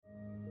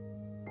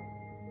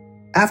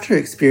After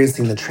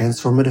experiencing the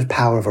transformative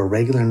power of a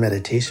regular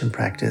meditation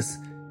practice,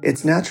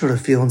 it's natural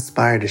to feel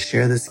inspired to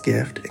share this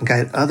gift and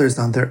guide others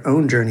on their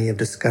own journey of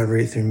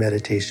discovery through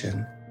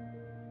meditation.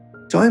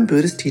 Join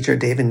Buddhist teacher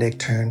David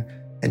Nichtern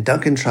and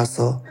Duncan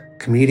Trussell,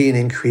 comedian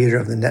and creator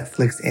of the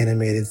Netflix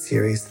animated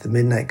series The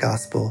Midnight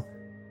Gospel,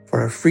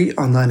 for a free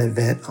online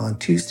event on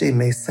Tuesday,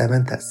 May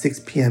 7th at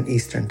 6 p.m.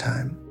 Eastern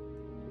Time.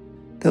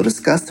 They'll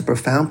discuss the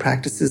profound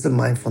practices of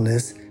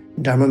mindfulness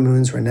in Dharma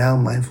Moon's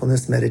renowned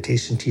mindfulness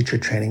meditation teacher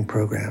training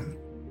program.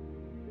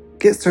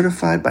 Get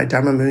certified by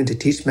Dharma Moon to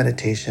teach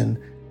meditation,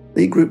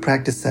 lead group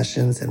practice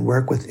sessions, and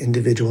work with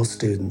individual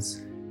students.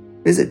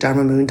 Visit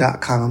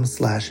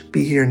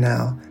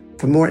dharmamoon.com/beherenow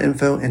for more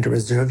info and to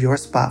reserve your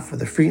spot for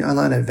the free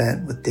online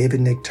event with David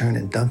Nichtern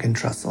and Duncan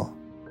Trussell.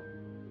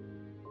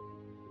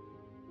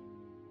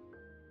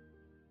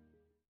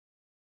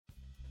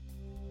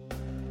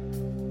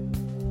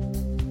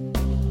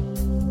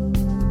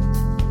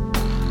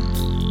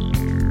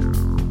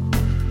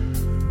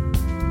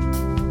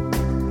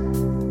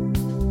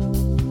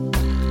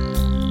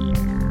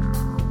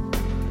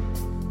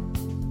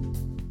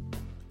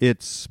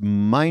 It's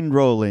Mind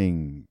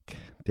Rolling.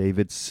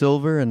 David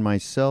Silver and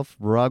myself,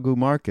 Raghu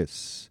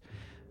Marcus.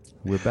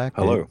 We're back.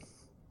 Hello. Dave.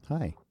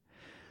 Hi.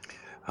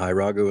 Hi,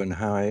 Raghu, and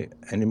hi,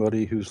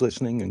 anybody who's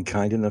listening and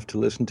kind enough to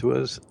listen to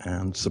us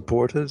and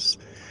support us.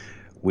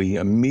 We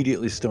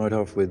immediately start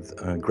off with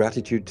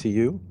gratitude to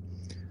you.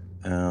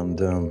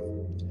 And a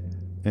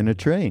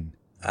train.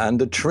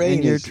 And the train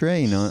and your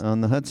train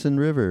on the Hudson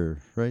River,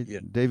 right? Yeah.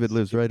 David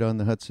lives right on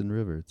the Hudson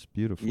River. It's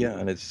beautiful. Yeah,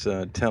 and it's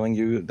telling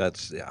you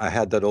I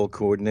had that all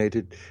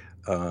coordinated.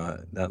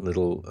 That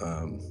little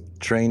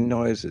train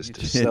noise is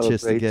to celebrate.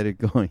 Just to get it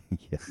going.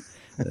 Yeah,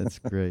 that's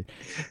great.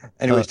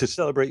 Anyways, to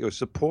celebrate your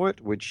support,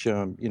 which,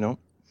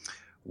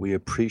 we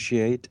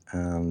appreciate,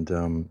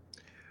 and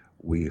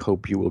we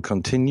hope you will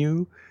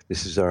continue.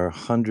 This is our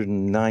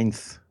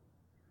 109th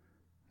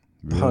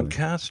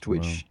podcast,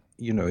 which... Wow.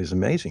 Is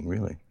amazing,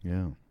 really.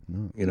 Yeah.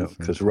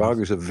 Because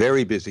Raghu's a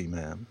very busy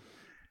man.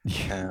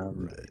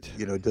 And,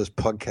 does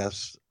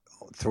podcasts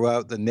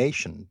throughout the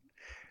nation.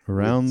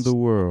 Around the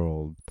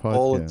world. Podcasts.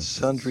 All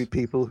sundry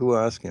people who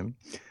ask him.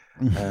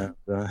 And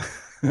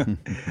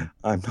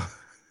I'm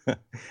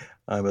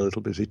a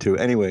little busy too.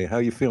 Anyway, how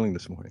are you feeling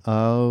this morning?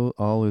 Oh,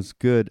 all is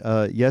good.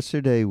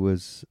 Yesterday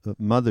was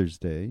Mother's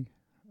Day.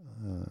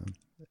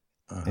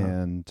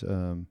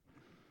 And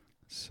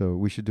so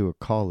we should do a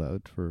call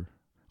out for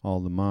all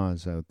the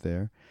mas out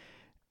there.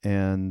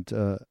 And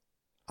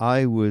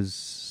I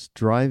was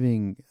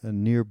driving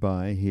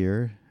nearby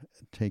here,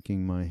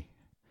 taking my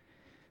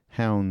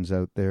hounds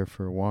out there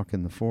for a walk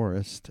in the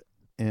forest.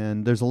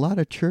 And there's a lot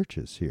of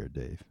churches here,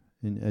 Dave,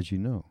 as you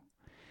know.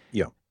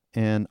 Yeah.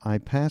 And I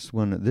passed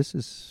one. This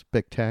is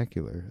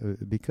spectacular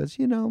because,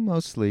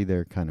 mostly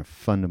they're kind of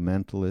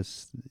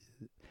fundamentalists.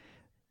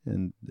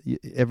 And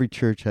every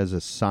church has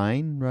a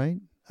sign,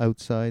 right?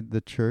 Outside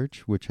the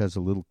church, which has a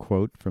little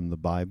quote from the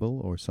Bible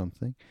or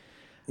something.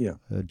 Yeah.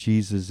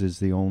 Jesus is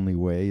the only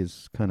way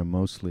is kind of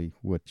mostly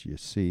what you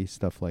see,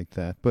 stuff like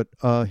that. But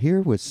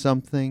here was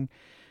something,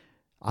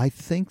 I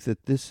think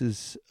that this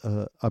is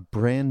a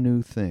brand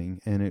new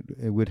thing, and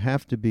it would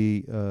have to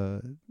be,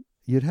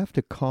 you'd have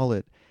to call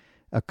it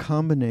a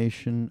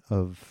combination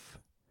of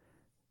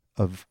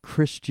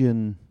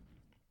Christian,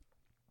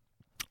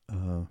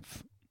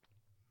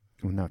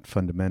 not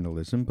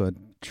fundamentalism, but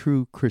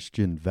true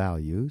Christian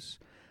values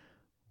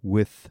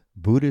with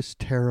Buddhist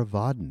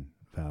Theravadan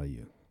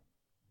value.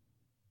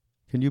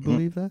 Can you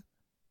believe that?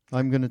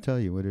 I'm going to tell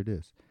you what it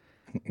is.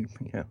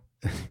 Yeah.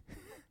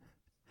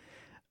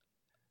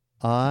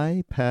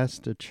 I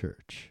passed a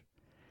church,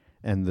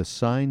 and the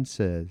sign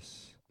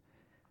says,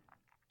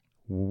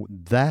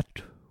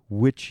 "That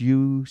which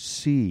you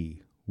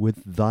see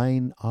with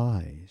thine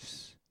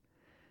eyes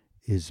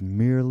is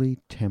merely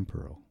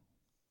temporal."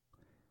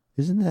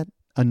 Isn't that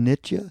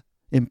anicca,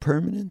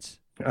 impermanence?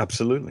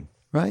 Absolutely.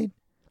 Right?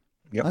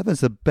 Yep. That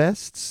was the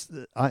best.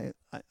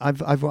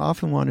 I've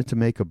often wanted to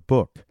make a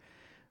book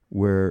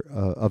where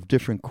of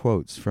different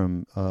quotes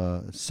from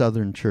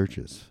Southern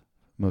churches,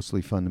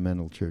 mostly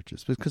fundamental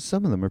churches, because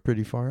some of them are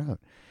pretty far out.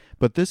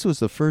 But this was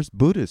the first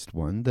Buddhist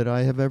one that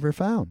I have ever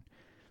found.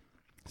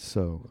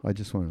 So I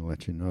just want to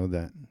let you know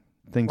that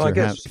things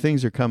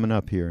are coming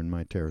up here in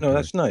my territory. No,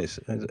 that's nice.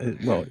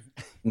 Well,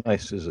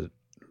 nice is a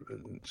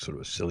sort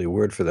of a silly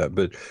word for that,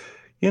 but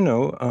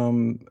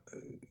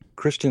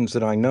Christians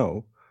that I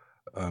know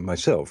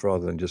myself,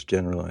 rather than just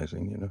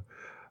generalizing,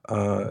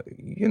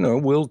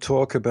 we'll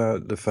talk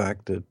about the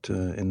fact that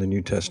in the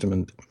New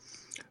Testament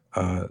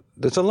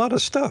there's a lot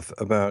of stuff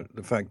about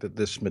the fact that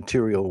this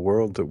material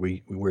world that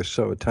we're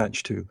so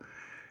attached to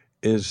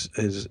is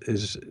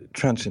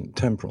transient,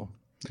 temporal,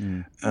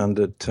 and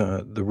that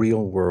the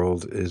real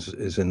world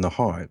is in the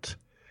heart.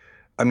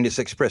 I mean, it's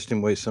expressed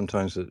in ways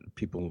sometimes that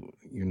people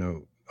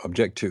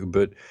object to,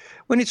 but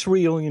when it's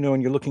real,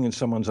 and you're looking in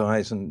someone's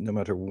eyes, and no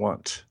matter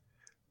what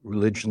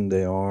religion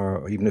they are,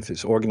 or even if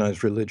it's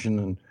organized religion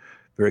and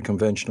very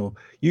conventional,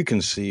 you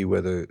can see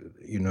whether,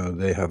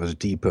 they have as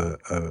deep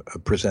a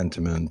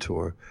presentiment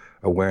or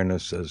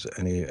awareness as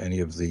any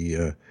of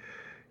the,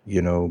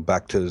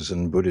 Bhaktas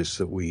and Buddhists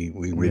that we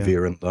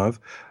revere and love.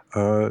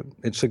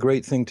 It's a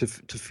great thing to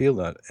feel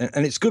that.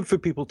 And it's good for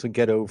people to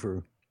get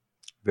over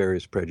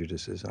various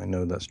prejudices. I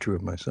know that's true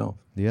of myself.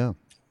 Yeah.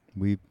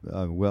 We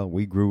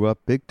grew up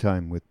big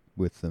time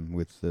with them,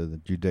 with the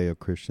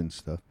Judeo-Christian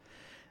stuff.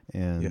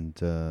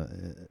 And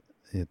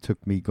it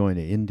took me going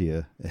to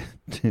India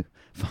to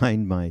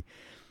find my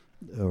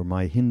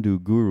Hindu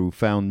guru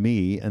found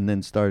me and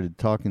then started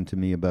talking to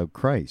me about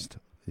Christ.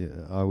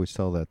 I always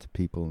tell that to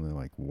people, and they're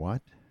like,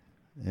 "What?"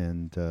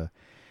 And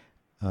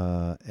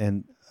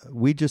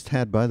we just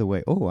had, by the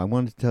way, I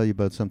wanted to tell you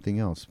about something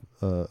else.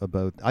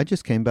 I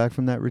just came back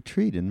from that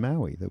retreat in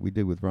Maui that we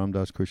did with Ram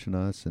Dass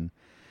Krishnadas and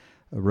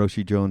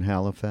Roshi Joan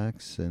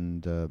Halifax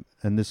and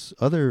this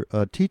other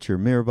teacher,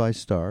 Mirabai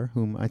Starr,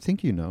 whom I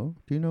think you know.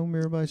 Do you know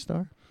Mirabai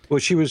Starr? Well,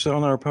 she was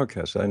on our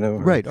podcast. I know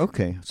her. Right.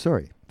 Okay.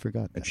 Sorry,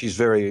 forgot that. And she's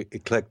very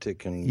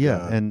eclectic and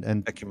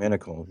and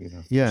ecumenical.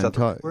 Yeah, is that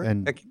the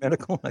word?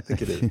 Ecumenical. I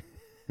think it is.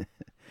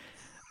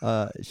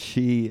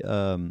 She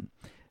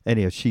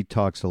anyhow, she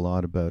talks a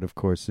lot about, of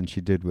course, and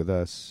she did with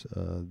us,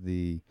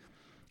 the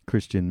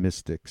Christian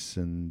mystics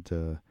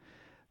and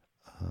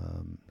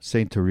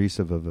Saint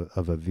Teresa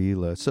of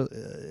Avila. So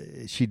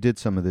she did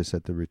some of this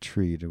at the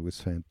retreat. It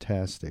was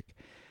fantastic,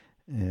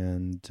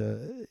 and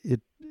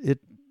it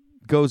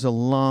goes a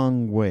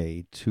long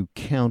way to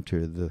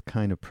counter the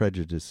kind of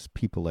prejudice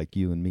people like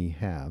you and me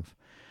have.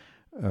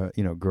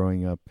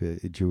 Growing up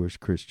Jewish,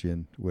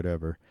 Christian,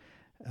 whatever,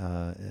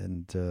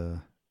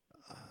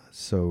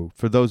 so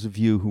for those of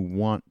you who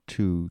want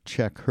to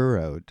check her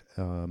out,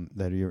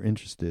 that you're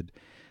interested,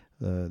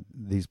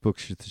 these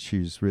books that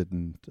she's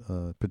written,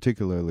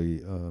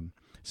 particularly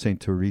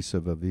Saint Teresa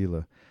of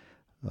Avila,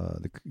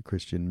 the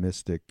Christian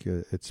mystic,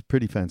 it's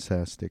pretty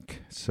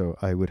fantastic. So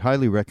I would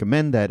highly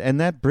recommend that. And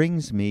that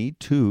brings me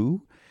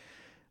to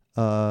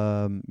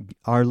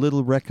our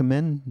little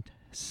recommend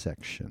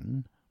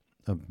section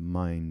of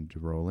Mind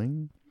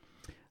Rolling.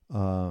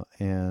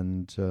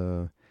 And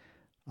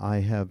I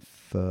have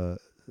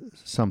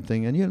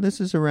something, and this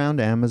is around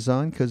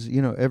Amazon, because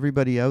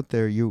everybody out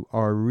there, you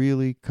are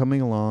really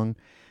coming along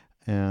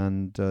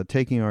and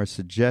taking our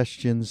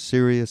suggestions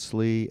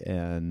seriously,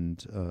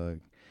 and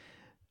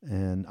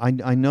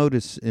I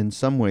notice in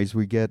some ways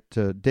we get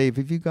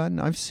Dave,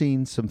 I've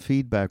seen some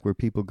feedback where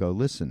people go,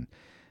 listen,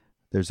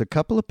 there's a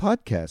couple of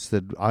podcasts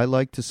that I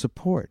like to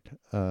support,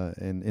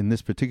 and in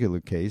this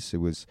particular case it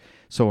was,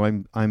 so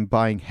I'm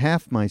buying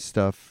half my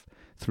stuff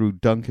through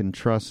Duncan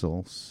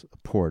Trussell's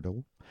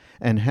portal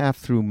and half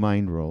through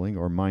Mind Rolling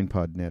or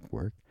MindPod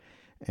Network.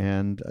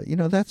 And,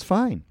 that's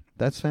fine.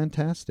 That's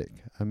fantastic.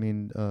 I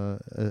mean,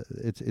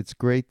 it's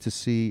great to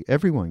see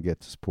everyone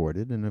get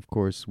supported. And, of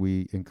course,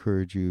 we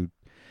encourage you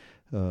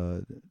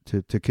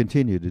to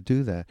continue to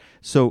do that.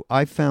 So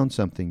I found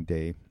something,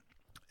 Dave,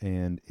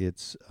 and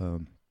it's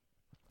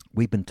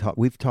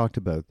we've talked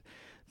about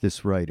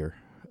this writer,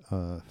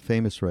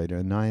 famous writer,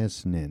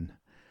 Anais Nin,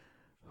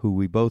 who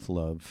we both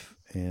love,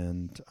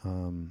 and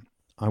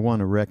I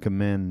want to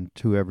recommend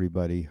to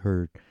everybody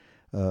her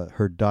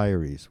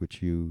diaries,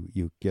 which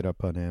you get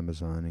up on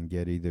Amazon and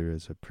get either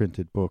as a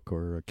printed book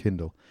or a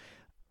Kindle.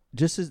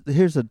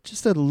 Here's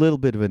just a little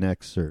bit of an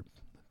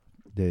excerpt,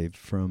 Dave,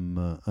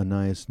 from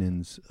Anais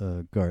Nin's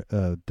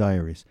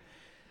diaries.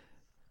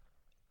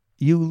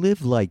 You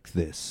live like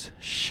this,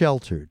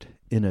 sheltered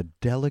in a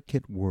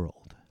delicate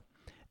world,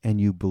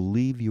 and you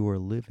believe you are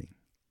living.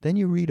 Then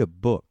you read a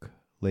book.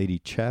 Lady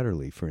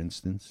Chatterley, for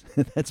instance.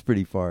 That's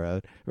pretty far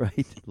out,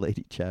 right?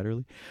 Lady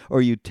Chatterley.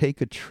 Or you take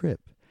a trip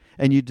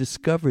and you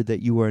discover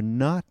that you are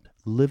not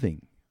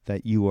living,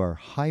 that you are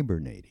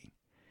hibernating.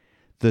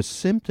 The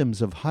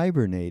symptoms of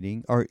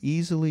hibernating are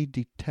easily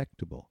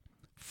detectable.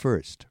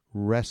 First,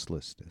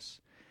 restlessness.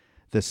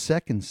 The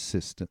second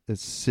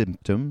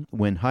symptom,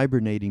 when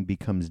hibernating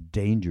becomes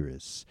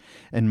dangerous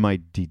and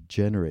might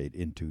degenerate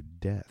into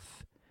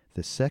death.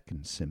 The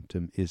second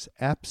symptom is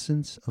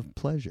absence of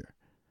pleasure.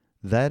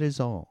 That is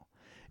all.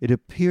 It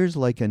appears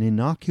like an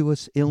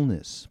innocuous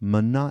illness,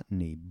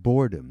 monotony,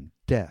 boredom,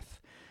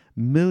 death.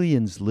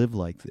 Millions live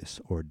like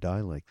this or die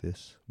like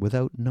this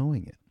without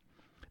knowing it.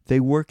 They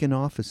work in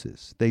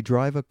offices. They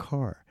drive a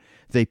car.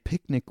 They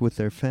picnic with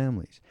their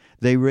families.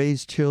 They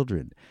raise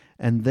children.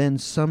 And then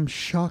some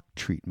shock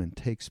treatment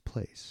takes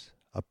place.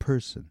 A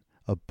person,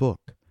 a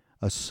book,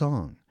 a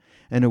song,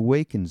 and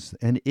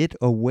it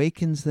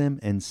awakens them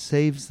and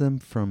saves them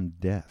from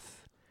death.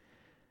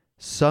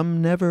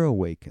 Some never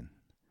awaken.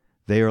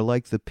 They are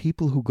like the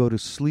people who go to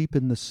sleep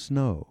in the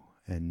snow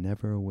and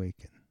never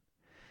awaken.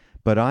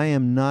 But I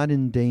am not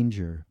in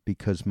danger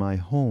because my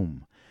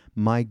home,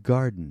 my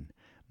garden,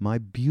 my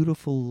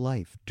beautiful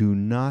life do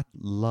not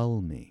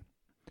lull me.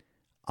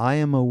 I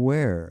am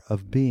aware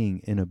of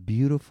being in a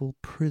beautiful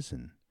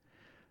prison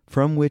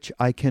from which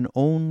I can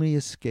only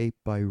escape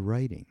by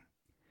writing.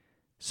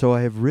 So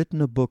I have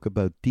written a book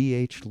about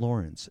D.H.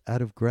 Lawrence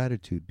out of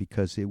gratitude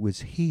because it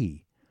was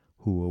he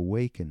who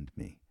awakened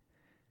me.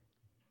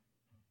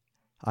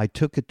 I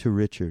took it to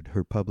Richard,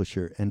 her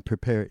publisher, and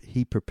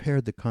he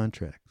prepared the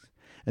contracts.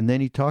 And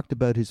then he talked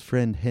about his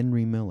friend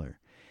Henry Miller.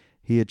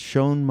 He had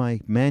shown my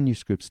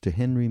manuscripts to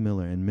Henry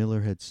Miller, and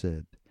Miller had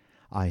said,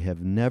 I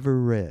have never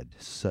read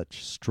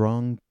such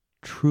strong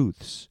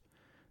truths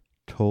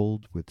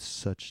told with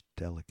such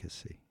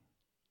delicacy.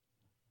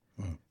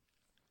 Mm.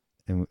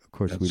 And of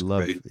course, That's we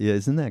love. great. Yeah,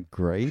 isn't that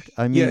great?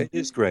 I mean, Yeah, it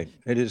is great.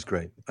 It is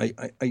great. I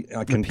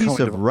can a piece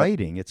kind of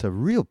writing. It's a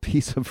real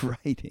piece of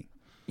writing.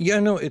 Yeah,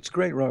 no, it's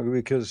great, Roger,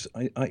 because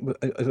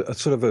a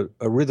sort of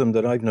a rhythm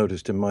that I've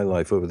noticed in my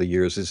life over the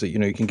years is that, you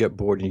know, you can get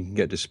bored and you can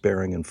get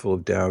despairing and full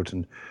of doubt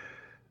and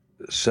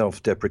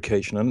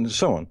self-deprecation and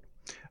so on.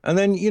 And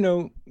then, you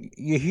know,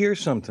 you hear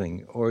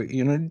something, or,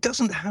 you know, it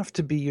doesn't have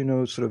to be, you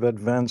know, sort of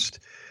advanced,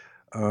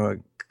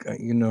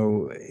 you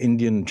know,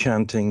 Indian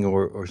chanting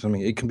or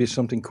something. It can be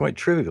something quite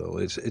trivial.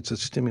 It's a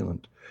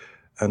stimulant.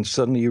 And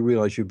suddenly you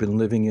realize you've been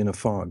living in a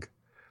fog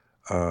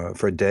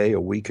for a day, a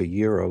week, a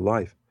year, or a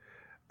life.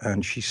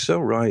 And she's so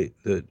right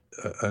that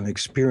an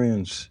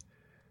experience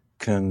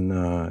can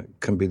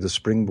be the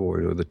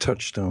springboard or the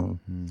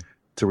touchstone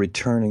to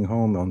returning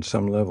home on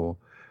some level.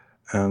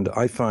 And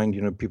I find,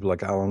 you know, people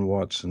like Alan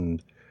Watts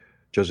and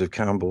Joseph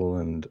Campbell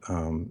and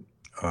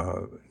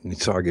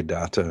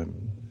Nisargadatta,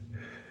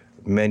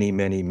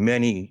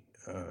 many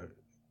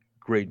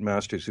great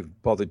masters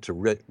who've bothered to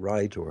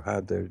write or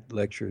had their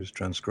lectures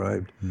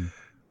transcribed.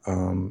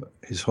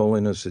 His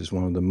Holiness is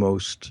one of the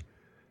most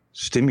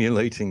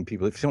stimulating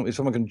people. If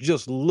someone can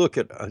just look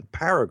at a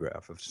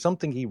paragraph of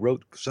something he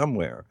wrote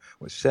somewhere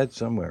or said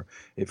somewhere,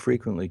 it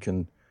frequently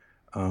can.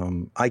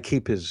 I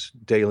keep his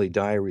daily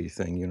diary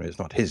thing. You know, it's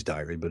not his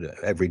diary, but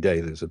every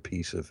day there's a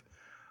piece of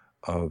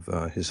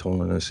His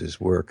Holiness's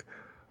work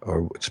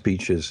or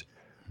speeches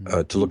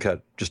to look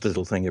at, just a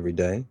little thing every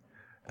day.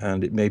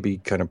 And it may be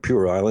kind of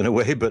puerile in a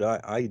way, but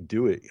I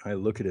do it. I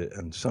look at it,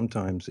 and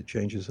sometimes it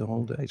changes the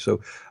whole day. So,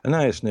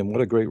 Anais Nim,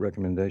 what a great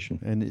recommendation.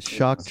 And it's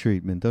shock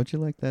treatment. Don't you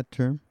like that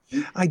term?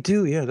 I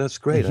do, yeah, that's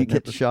great. You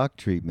get shock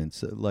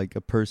treatments, like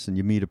a person,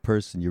 you meet a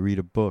person, you read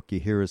a book, you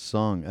hear a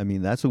song. I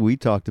mean, that's what we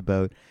talked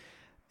about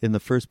in the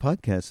first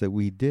podcast that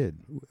we did.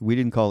 We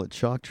didn't call it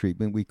shock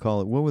treatment. We call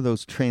it, what were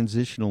those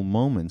transitional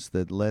moments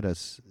that led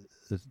us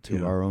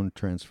to our own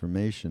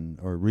transformation,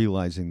 or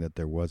realizing that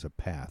there was a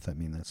path. I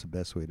mean, that's the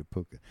best way to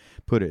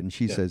put it. And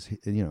she says,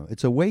 you know,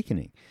 it's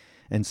awakening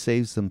and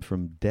saves them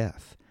from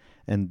death,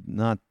 and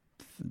not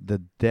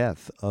the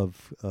death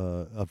of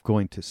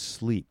going to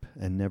sleep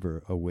and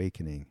never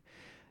awakening.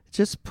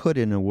 Just put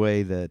in a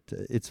way that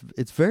it's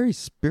very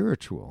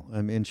spiritual.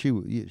 I mean, she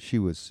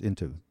was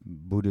into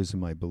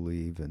Buddhism, I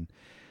believe,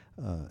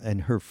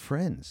 and her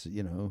friends,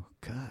 you know,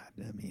 God,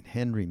 I mean,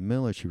 Henry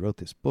Miller, she wrote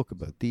this book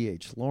about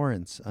D.H.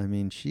 Lawrence. I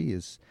mean, she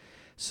is,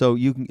 so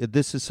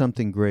this is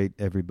something great,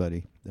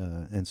 everybody,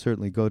 and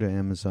certainly go to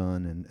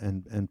Amazon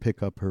and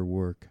pick up her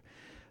work.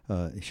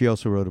 She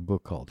also wrote a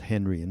book called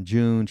Henry and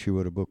June. She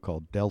wrote a book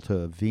called Delta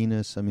of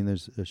Venus. I mean,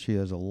 she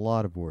has a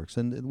lot of works.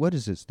 And what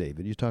is this,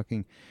 David? You're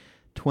talking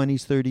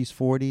 20s, 30s,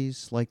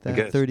 40s, like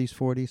that? 30s,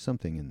 40s,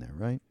 something in there,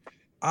 right?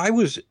 I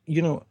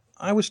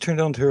was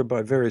turned on to her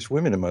by various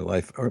women in my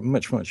life, or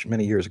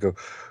many years ago,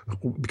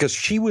 because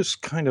she was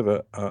kind of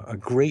a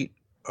great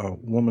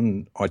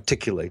woman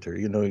articulator.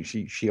 You know,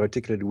 she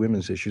articulated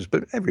women's issues,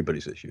 but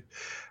everybody's issues.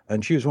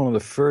 And she was one of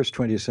the first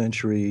 20th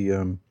century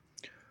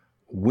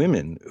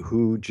women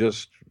who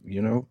just,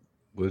 you know,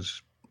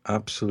 was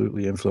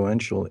absolutely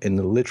influential in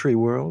the literary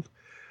world,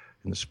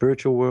 in the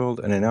spiritual world,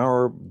 and in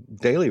our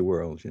daily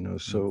world, you know.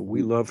 So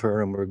we love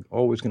her, and we're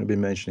always going to be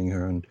mentioning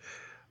her, and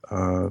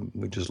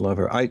we just love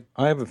her. I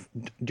have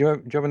do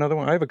you have another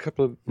one? I have a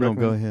couple of. No,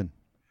 go ahead.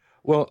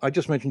 Well, I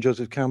just mentioned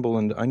Joseph Campbell,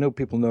 and I know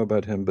people know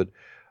about him, but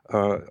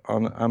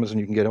on Amazon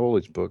you can get all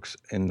his books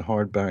in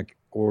hardback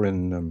or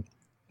in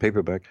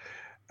paperback.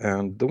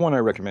 And the one I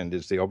recommend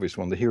is the obvious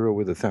one, The Hero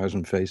with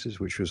 1,000 Faces,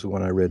 which was the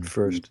one I read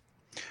first.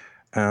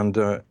 And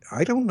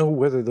I don't know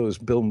whether those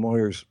Bill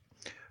Moyers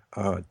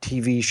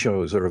TV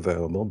shows are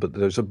available, but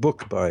there's a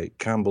book by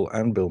Campbell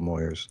and Bill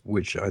Moyers,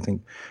 which I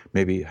think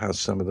maybe has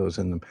some of those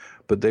in them.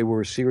 But they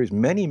were a series,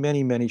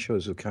 many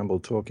shows of Campbell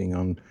talking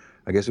on,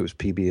 I guess it was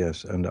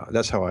PBS, and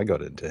that's how I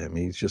got into him.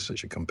 He's just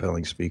such a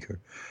compelling speaker,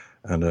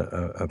 and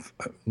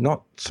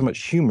not so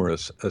much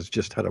humorous as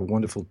just had a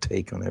wonderful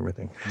take on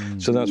everything.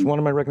 So that's one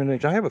of my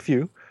recommendations. I have a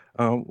few.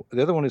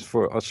 The other one is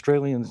for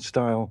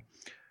Australian-style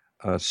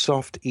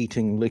soft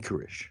eating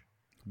licorice.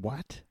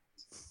 What?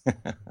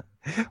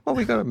 Well,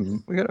 we gotta,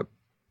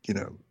 you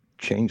know,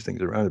 change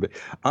things around a bit.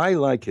 I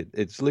like it.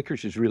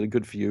 Licorice is really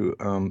good for you.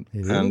 And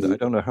I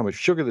don't know how much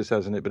sugar this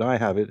has in it, but I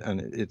have it, and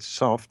it's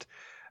soft,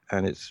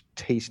 and it's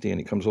tasty,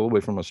 and it comes all the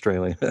way from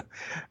Australia,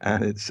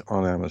 and it's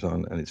on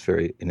Amazon, and it's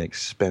very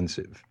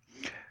inexpensive.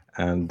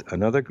 And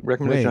another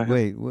recommendation.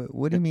 Wait.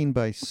 What do you mean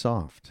by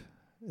soft?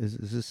 Is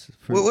this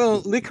for...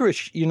 Well,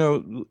 licorice, you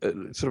know,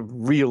 sort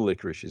of real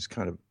licorice is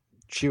kind of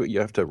chewy. You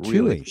have to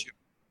really chew,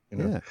 you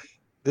know. Yeah.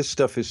 This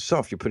stuff is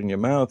soft. You put it in your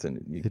mouth and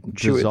you it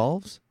chew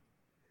dissolves?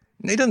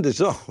 It doesn't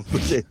dissolve,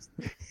 but it's,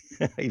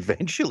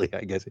 eventually,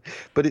 I guess.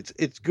 But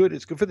it's good.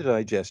 It's good for the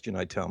digestion,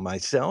 I tell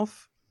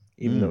myself,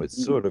 even though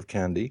it's sort of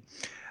candy.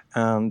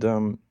 And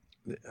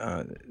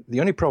the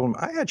only problem,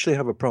 I actually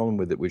have a problem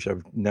with it, which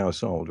I've now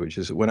solved, which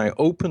is when I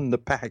open the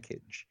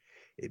package,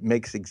 it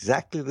makes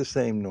exactly the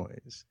same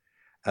noise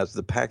as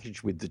the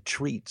package with the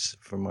treats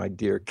for my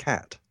dear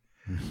cat.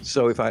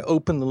 So if I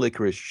open the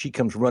licorice, she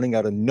comes running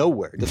out of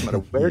nowhere. It doesn't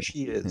matter where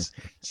she is.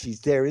 She's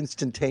there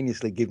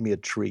instantaneously, give me a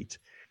treat.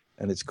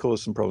 And it's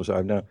caused some problems. So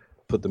I've now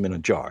put them in a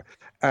jar.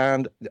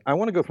 And I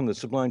want to go from the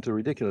sublime to the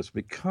ridiculous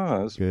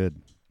because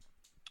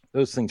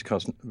those things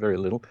cost very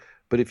little.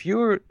 But if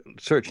you're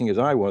searching, as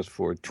I was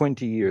for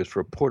 20 years,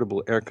 for a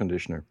portable air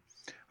conditioner,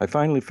 I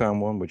finally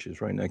found one, which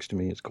is right next to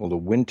me. It's called a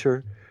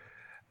Winter,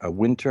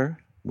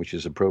 which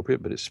is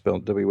appropriate, but it's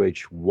spelled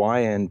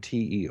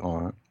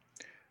Whynter.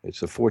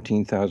 It's a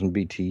 14,000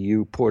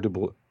 BTU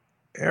portable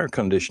air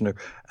conditioner,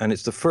 and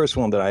it's the first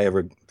one that I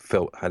ever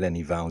felt had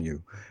any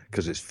value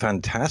because it's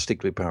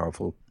fantastically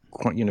powerful,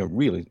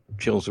 really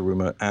chills the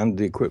room out and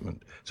the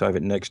equipment. So I have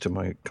it next to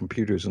my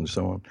computers and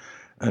so on,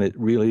 and it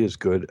really is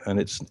good. And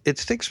it's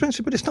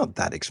expensive, but it's not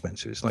that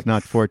expensive. It's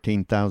not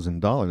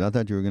 $14,000. I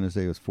thought you were going to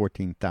say it was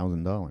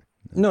 $14,000.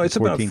 No, it's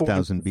about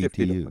 14,000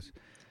 BTUs.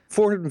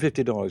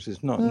 $450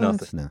 is not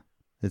nothing.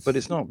 But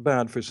it's not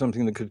bad for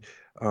something that could.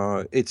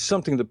 It's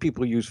something that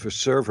people use for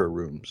server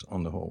rooms.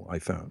 On the whole, I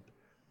found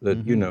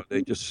that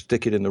they just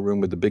stick it in the room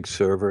with the big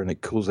server and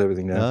it cools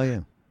everything down. Oh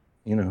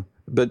yeah.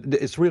 But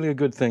it's really a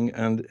good thing,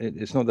 and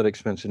it's not that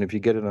expensive. And if you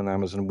get it on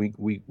Amazon,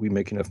 we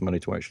make enough money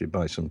to actually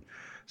buy some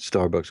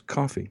Starbucks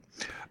coffee.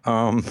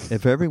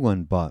 If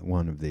everyone bought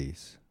one of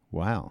these,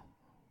 wow.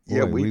 Boy,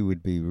 yeah, we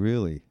would be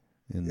really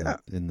in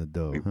the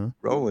dough, huh?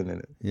 Rolling in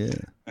it. Yeah.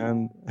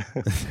 And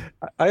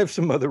I have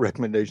some other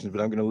recommendations, but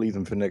I'm going to leave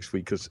them for next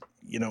week because,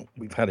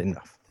 we've had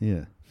enough.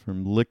 Yeah.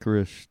 From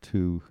licorice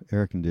to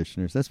air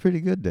conditioners. That's pretty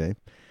good, Dave.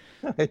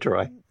 I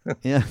try.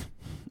 Yeah.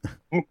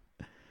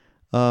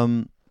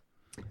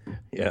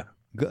 Yeah.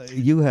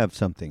 You have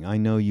something. I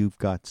know you've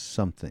got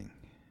something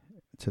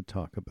to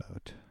talk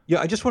about. Yeah,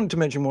 I just wanted to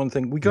mention one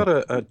thing. We got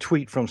a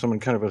tweet from someone,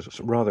 kind of a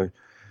rather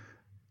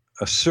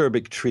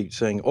acerbic tweet,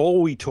 saying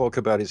all we talk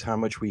about is how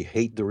much we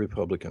hate the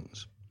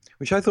Republicans,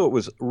 which I thought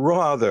was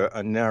rather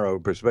a narrow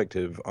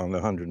perspective on the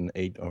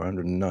 108 or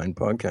 109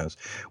 podcast.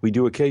 We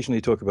do occasionally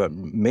talk about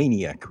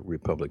maniac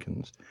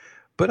Republicans,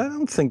 but I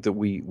don't think that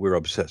we're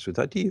obsessed with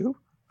that. Do you?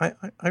 I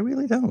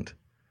really don't.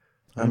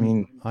 I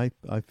mean, I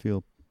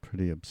feel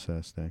pretty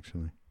obsessed,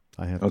 actually.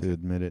 I have to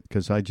admit it,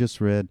 because I just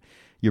read,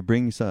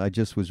 I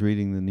just was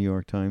reading the New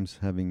York Times,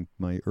 having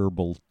my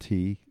herbal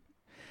tea,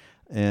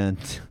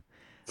 and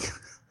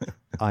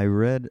I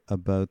read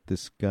about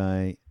this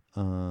guy,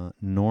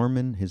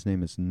 Norman. His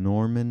name is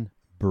Norman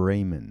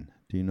Brayman.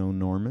 Do you know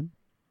Norman?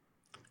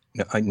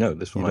 No, I know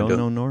this one. You don't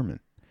know Norman.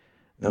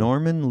 No.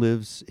 Norman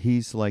lives.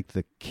 He's like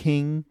the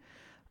king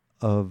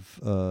of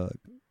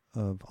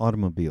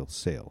automobile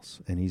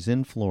sales, and he's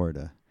in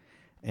Florida,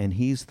 and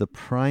he's the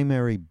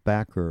primary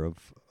backer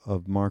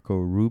of Marco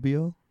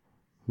Rubio,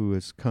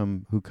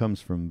 who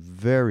comes from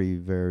very,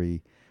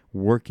 very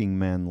working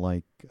man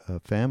like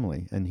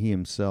family, and he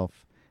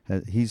himself.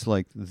 He's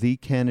like the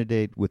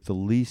candidate with the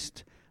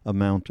least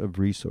amount of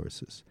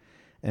resources.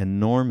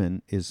 And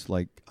Norman is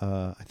like,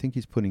 I think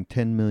he's putting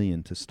 $10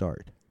 million to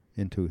start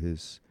into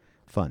his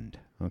fund,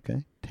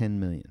 okay? $10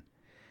 million.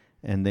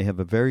 And they have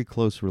a very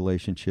close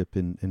relationship,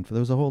 and there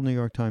was a whole New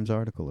York Times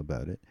article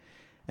about it.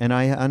 And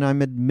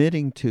I'm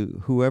admitting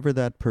to whoever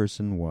that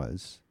person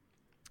was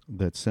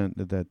that sent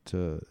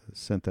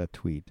that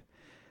tweet,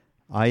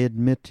 I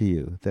admit to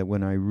you that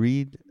when I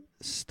read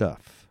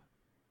stuff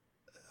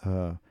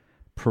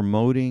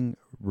promoting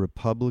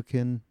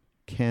Republican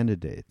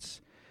candidates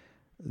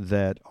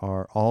that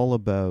are all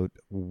about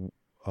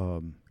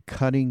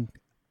cutting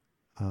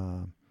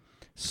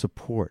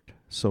support,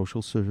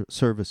 social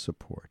service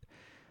support,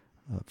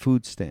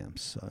 food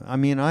stamps. I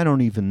mean, I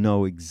don't even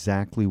know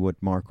exactly what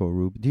Marco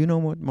Rubio. Do you know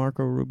what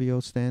Marco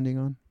Rubio's standing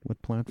on?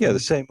 What platform? Yeah, the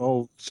same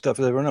old stuff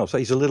as everyone else.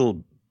 He's a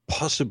little,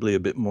 possibly a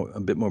bit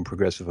more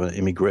progressive on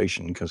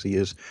immigration because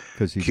he's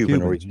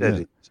Cuban or he's dead.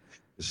 Yeah.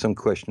 There's some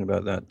question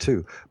about that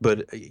too.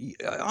 But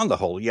on the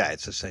whole, yeah,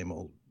 it's the same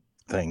old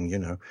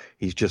thing.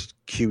 He's just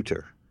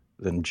cuter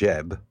than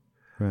Jeb,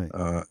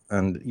 right?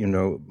 And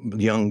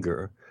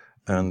younger,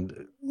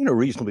 and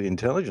reasonably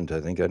intelligent.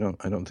 I think. I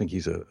don't think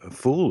he's a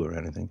fool or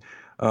anything.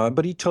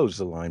 But he toes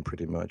the line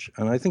pretty much,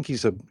 and I think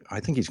he's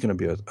going to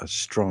be a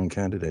strong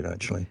candidate.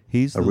 Actually,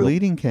 he's the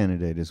leading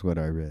candidate, is what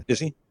I read. Is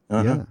he?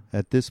 Yeah,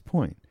 at this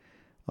point.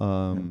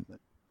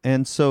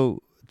 And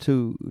so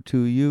to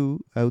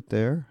you out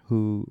there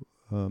who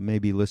may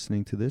be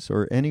listening to this,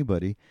 or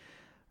anybody,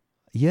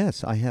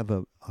 yes, I have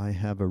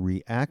a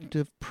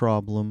reactive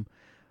problem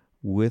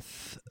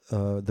with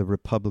the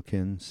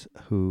Republicans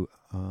who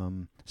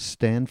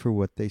stand for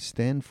what they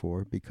stand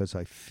for, because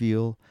I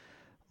feel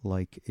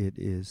like it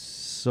is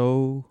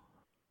so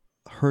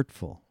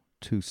hurtful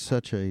to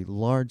such a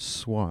large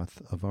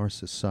swath of our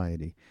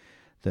society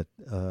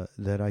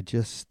that I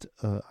just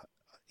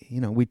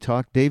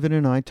David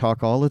and I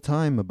talk all the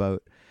time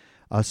about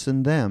us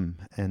and them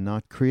and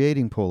not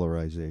creating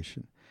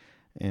polarization.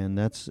 And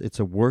it's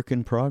a work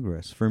in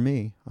progress for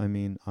me. I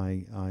mean,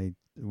 I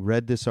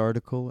read this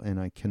article and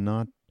I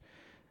cannot,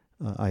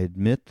 I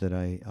admit that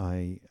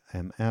I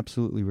am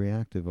absolutely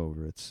reactive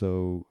over it.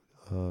 So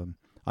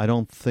I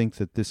don't think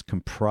that this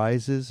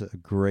comprises a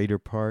greater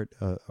part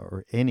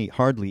or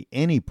hardly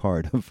any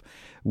part of,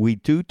 we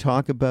do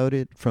talk about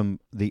it from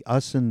the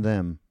us and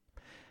them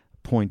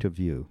point of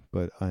view,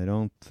 but I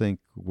don't think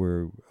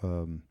we're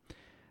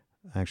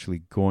actually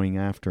going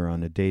after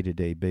on a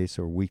day-to-day basis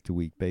or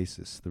week-to-week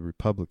basis the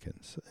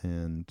Republicans.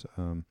 And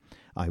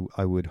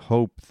I would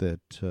hope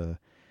that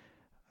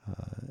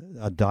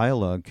a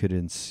dialogue could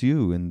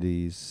ensue in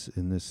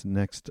this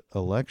next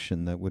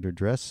election that would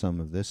address some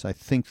of this. I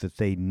think that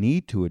they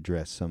need to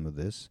address some of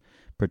this,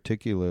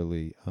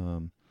 particularly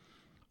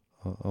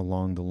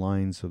along the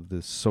lines of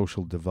this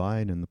social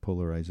divide and the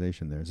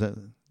polarization there.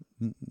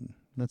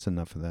 That's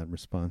enough of that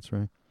response,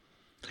 right?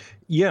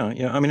 Yeah.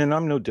 I mean, and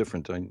I'm no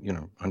different.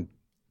 I'm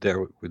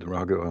there with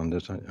Raghu on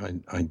this.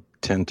 I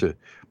tend to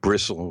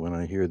bristle when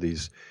I hear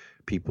these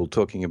people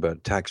talking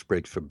about tax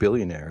breaks for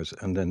billionaires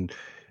and then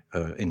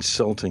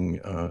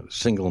insulting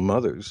single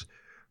mothers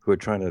who are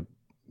trying to,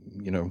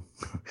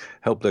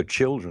 help their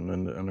children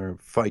and are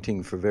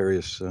fighting for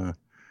various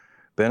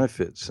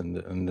benefits.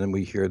 And then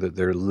we hear that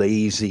they're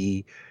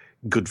lazy,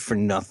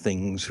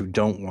 good-for-nothings who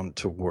don't want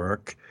to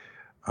work.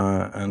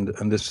 And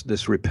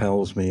this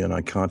repels me, and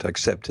I can't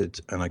accept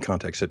it, and I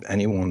can't accept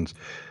anyone's.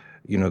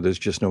 There's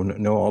just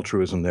no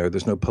altruism there.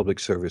 There's no public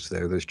service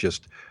there. There's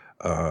just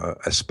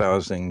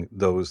espousing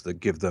those that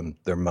give them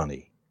their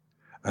money,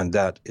 and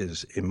that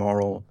is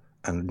immoral.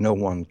 And no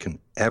one can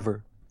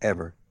ever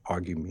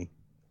argue me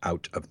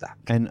out of that.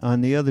 And on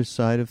the other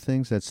side of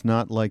things, that's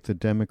not like the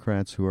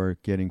Democrats who are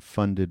getting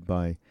funded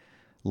by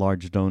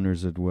large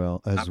donors as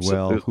well,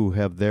 who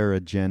have their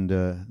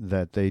agenda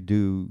that they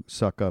do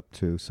suck up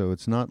to. So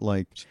it's not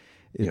like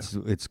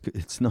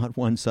it's not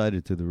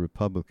one-sided to the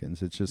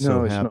Republicans. It just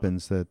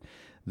happens that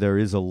there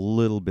is a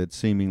little bit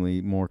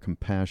seemingly more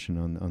compassion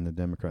on the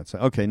Democrats.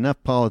 Okay,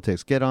 enough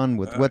politics. Get on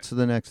with what's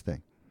the next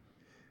thing?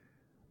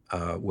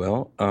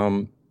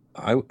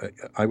 I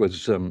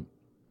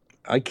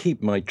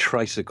keep my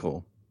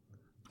tricycle,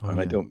 and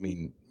I don't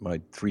mean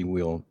my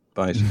three-wheel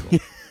bicycle,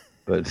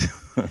 but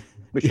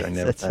which I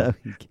never had.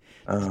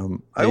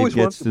 I always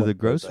gets to the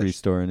grocery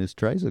store in his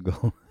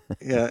tricycle.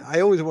 Yeah, I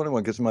always wanted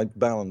one because my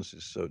balance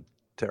is so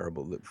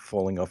terrible that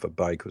falling off a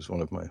bike was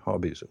one of my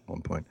hobbies at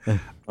one point.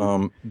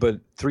 But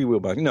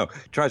three-wheel bike, no.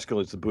 Tricycle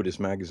is the Buddhist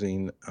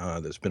magazine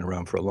that's been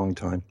around for a long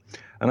time,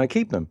 and I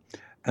keep them.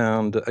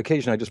 And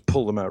occasionally I just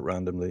pull them out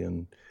randomly,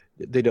 and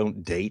they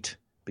don't date,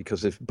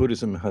 because if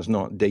Buddhism has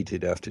not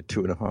dated after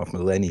 2.5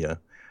 millennia,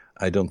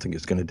 I don't think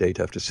it's going to date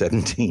after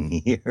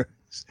 17 years.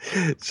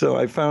 So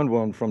I found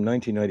one from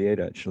 1998,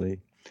 actually,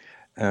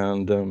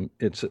 and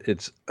it's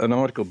an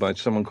article by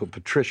someone called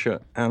Patricia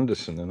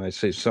Anderson, and I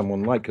say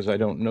someone like because I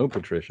don't know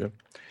Patricia,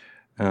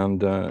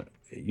 and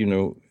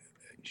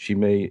she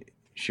may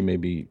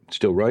be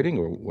still writing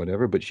or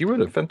whatever, but she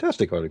wrote a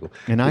fantastic article.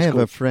 And I have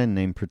a friend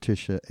named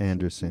Patricia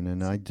Anderson,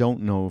 and I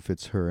don't know if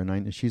it's her.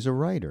 And she's a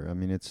writer. I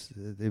mean, it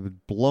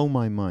would blow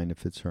my mind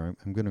if it's her.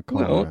 I'm going to call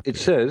her. Well, it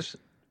says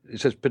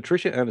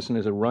Patricia Anderson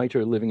is a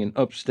writer living in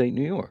upstate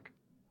New York.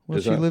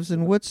 Well, she lives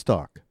in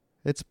Woodstock.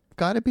 It's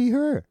got to be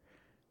her.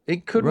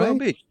 It could well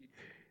be.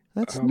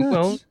 That's nuts.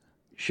 Well,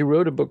 she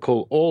wrote a book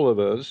called All of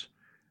Us,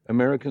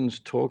 Americans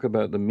Talk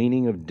About the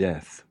Meaning of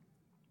Death.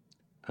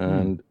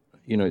 And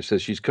it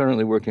says she's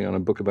currently working on a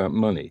book about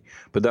money,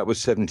 but that was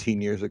 17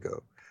 years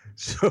ago.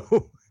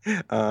 So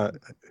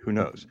who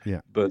knows? Yeah.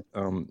 But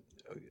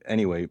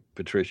anyway,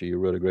 Patricia, you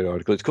wrote a great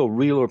article. It's called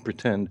Real or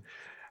Pretend.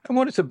 And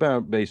what it's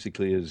about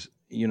basically is,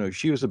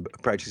 she was a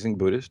practicing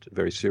Buddhist, a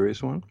very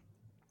serious one.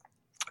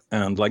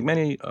 And like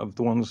many of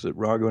the ones that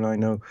Raghu and I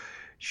know,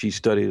 she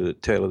studied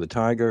at Tail of the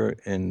Tiger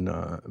in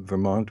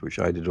Vermont, which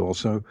I did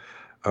also,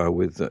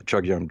 with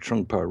Chogyam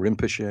Trungpa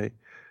Rinpoche.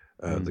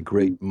 The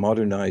great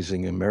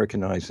modernizing,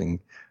 Americanizing,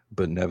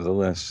 but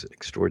nevertheless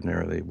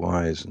extraordinarily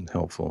wise and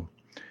helpful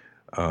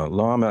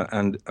Lama.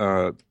 And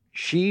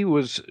she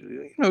was,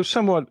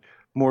 somewhat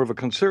more of a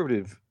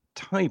conservative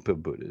type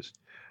of Buddhist.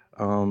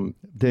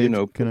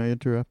 Dave, can I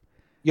interrupt?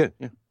 Yeah.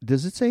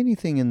 Does it say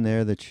anything in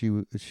there that she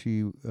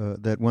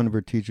that one of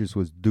her teachers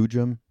was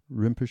Dujam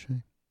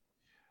Rinpoche?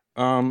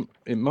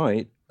 It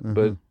might,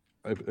 but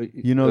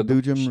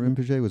Dujam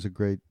Rinpoche was a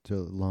great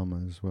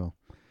Lama as well.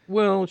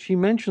 Well, she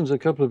mentions a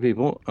couple of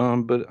people,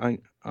 but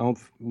I'll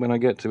when I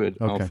get to it.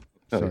 Okay,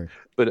 sorry.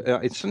 But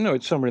it's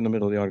somewhere in the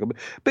middle of the article. But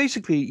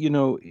basically,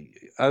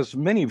 as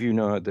many of you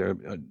know out there,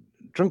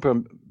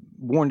 Trungpa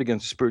warned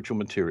against spiritual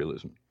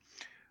materialism,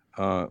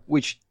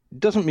 which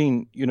doesn't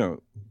mean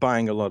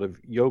buying a lot of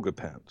yoga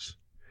pants.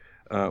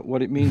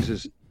 What it means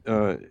is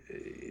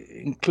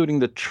including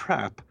the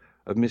trap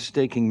of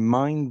mistaking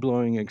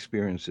mind-blowing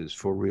experiences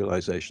for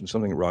realization,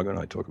 something Raghu and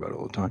I talk about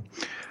all the time.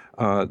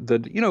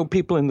 That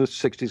people in the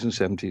 60s and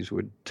 70s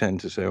would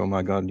tend to say, oh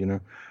my God,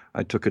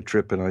 I took a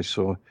trip and I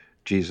saw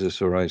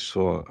Jesus, or I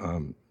saw,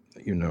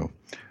 you know,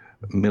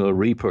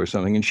 Milarepa or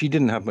something, and she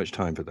didn't have much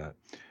time for that.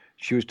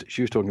 She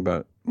was talking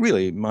about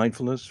really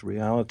mindfulness,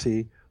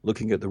 reality,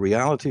 looking at the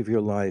reality of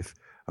your life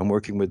and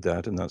working with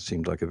that, and that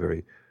seemed like a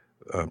very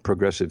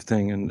progressive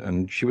thing,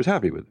 and she was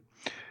happy with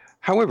it.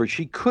 However,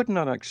 she could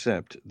not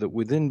accept that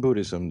within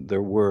Buddhism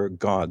there were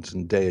gods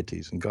and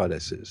deities and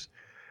goddesses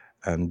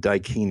and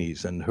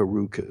daikinis and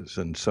harukas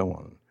and so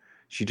on.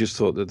 She just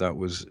thought that that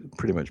was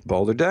pretty much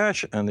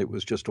balderdash, and it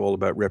was just all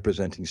about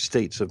representing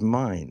states of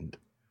mind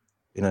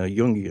in a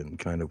Jungian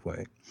kind of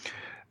way.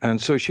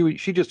 And so she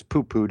just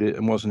poo-pooed it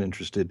and wasn't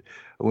interested.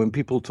 When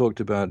people talked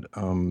about,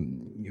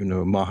 you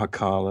know,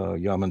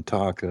 Mahakala,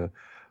 Yamantaka,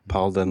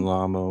 Palden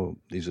Lama,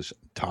 these are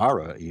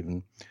Tara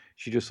even,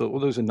 she just thought, well,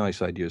 those are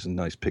nice ideas and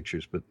nice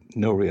pictures, but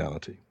no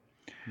reality.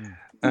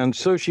 And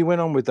so she went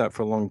on with that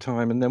for a long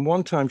time. And then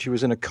one time she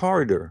was in a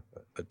corridor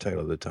at Tail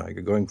of the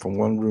Tiger, going from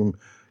one room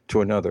to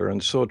another,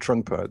 and saw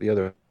Trungpa at the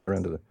other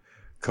end of the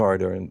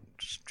corridor and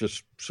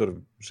just sort of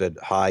said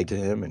hi to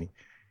him, and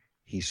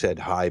he said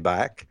hi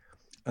back.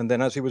 And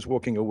then as he was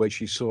walking away,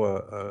 she saw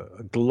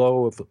a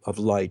glow of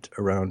light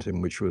around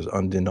him, which was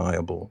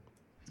undeniable.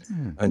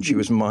 And she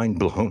was mind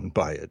blown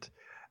by it.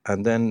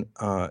 And then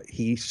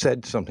he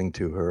said something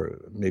to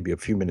her maybe a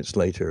few minutes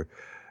later,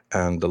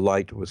 and the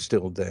light was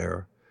still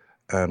there.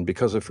 And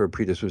because of her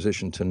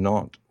predisposition to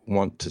not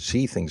want to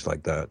see things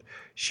like that,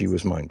 she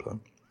was mind blown.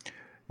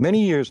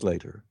 Many years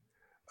later,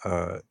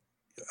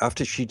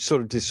 after she'd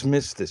sort of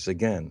dismissed this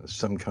again as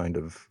some kind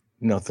of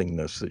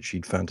nothingness that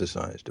she'd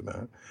fantasized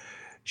about,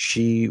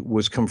 she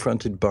was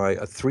confronted by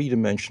a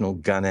three-dimensional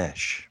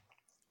Ganesh.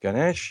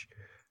 Ganesh,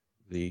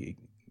 the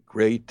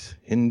great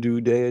Hindu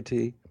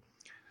deity,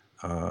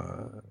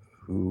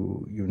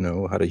 who, you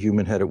know, had a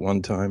human head at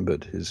one time,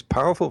 but his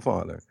powerful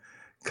father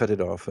cut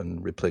it off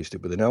and replaced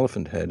it with an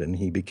elephant head, and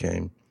he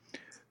became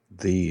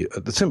the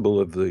symbol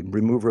of the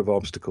remover of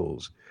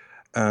obstacles.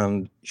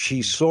 And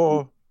she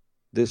saw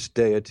this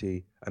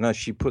deity, and as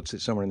she puts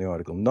it somewhere in the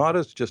article, not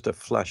as just a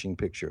flashing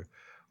picture,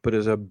 but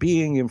as a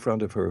being in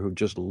front of her who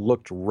just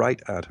looked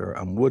right at her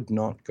and would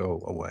not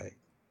go away.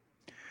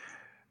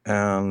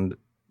 And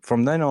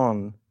from then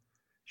on,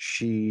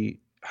 she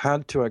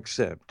had to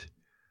accept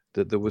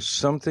that there was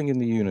something in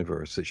the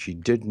universe that she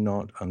did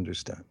not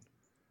understand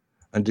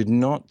and did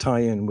not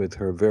tie in with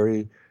her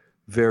very,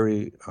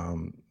 very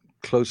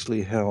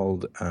closely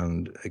held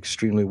and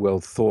extremely well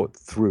thought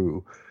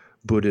through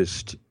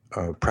Buddhist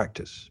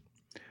practice.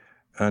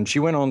 And she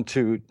went on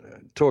to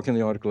talk in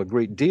the article a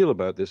great deal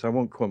about this. I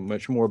won't quote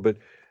much more, but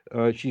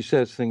she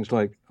says things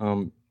like,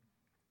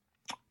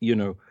 you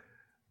know,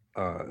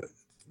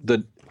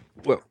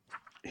 well,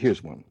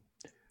 here's one.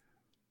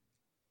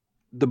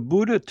 The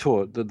Buddha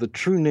taught that the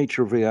true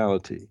nature of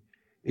reality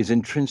is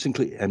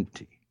intrinsically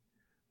empty,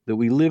 that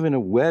we live in a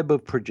web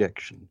of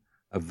projection,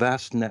 a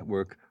vast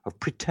network of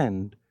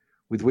pretend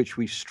with which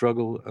we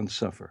struggle and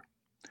suffer.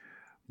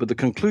 But the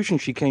conclusion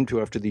she came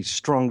to after these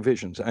strong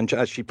visions, and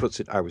as she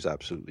puts it, I was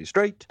absolutely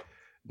straight,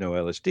 no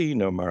LSD,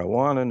 no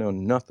marijuana, no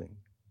nothing.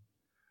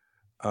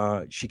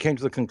 She came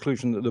to the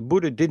conclusion that the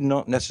Buddha did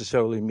not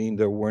necessarily mean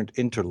there weren't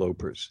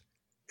interlopers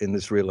in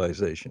these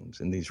realizations,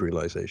 and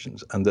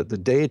that the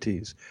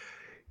deities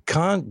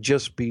can't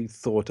just be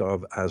thought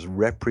of as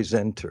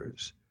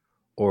representers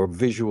or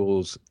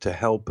visuals to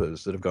help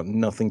us that have got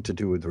nothing to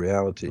do with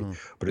reality,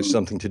 but it's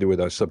something to do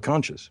with our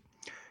subconscious.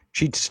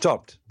 She'd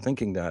stopped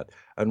thinking that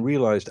and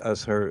realized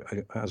as her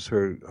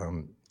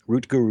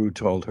root guru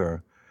told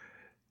her,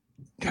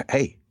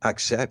 hey,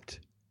 accept.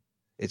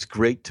 It's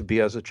great to be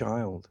as a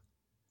child.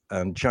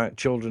 And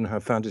children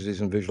have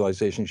fantasies and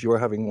visualizations. You're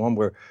having one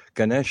where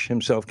Ganesh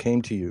himself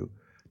came to you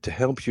to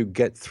help you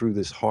get through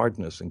this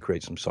hardness and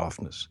create some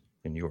softness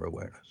in your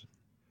awareness.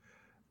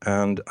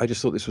 And I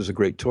just thought this was a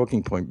great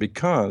talking point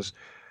because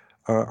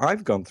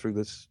I've gone through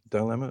this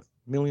dilemma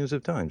millions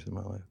of times in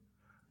my life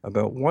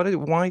about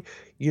why,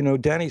 you know,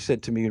 Danny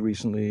said to me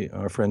recently,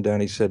 our friend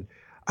Danny said,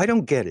 I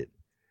don't get it.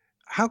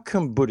 How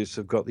come Buddhists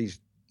have got these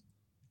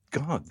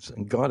gods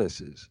and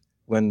goddesses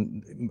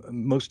when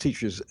most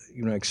teachers,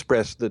 you know,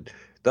 express that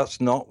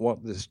that's not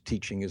what this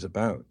teaching is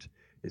about.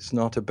 It's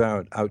not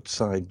about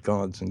outside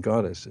gods and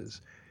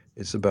goddesses.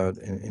 It's about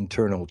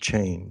internal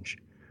change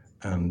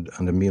and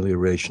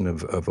amelioration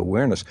of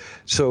awareness.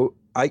 So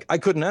I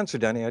couldn't answer,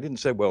 Danny. I didn't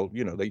say, well,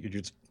 you know, that you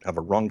just have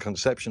a wrong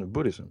conception of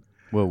Buddhism.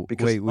 Well,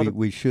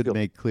 we should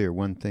make clear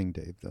one thing,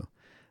 Dave,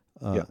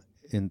 though.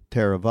 In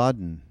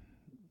Theravadan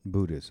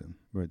Buddhism,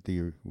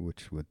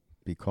 which would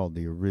be called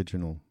the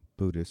original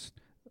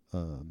Buddhist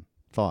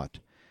thought,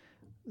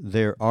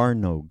 there are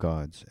no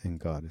gods and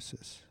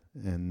goddesses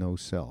and no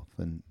self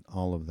and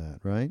all of that,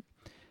 right?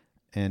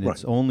 And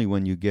it's only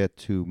when you get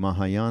to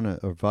Mahayana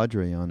or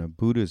Vajrayana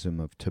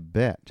Buddhism of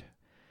Tibet,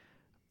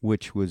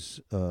 which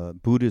was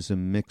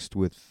Buddhism mixed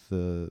with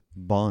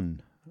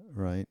Bon,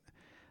 right?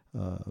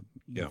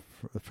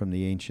 From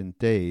the ancient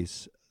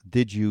days,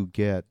 did you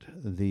get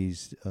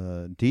these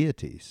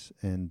deities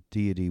and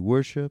deity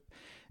worship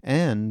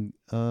and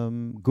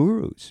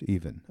gurus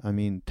even. I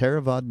mean,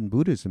 Theravadan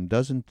Buddhism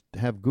doesn't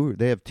have gurus.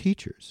 They have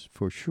teachers,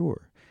 for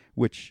sure,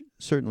 which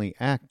certainly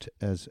act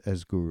as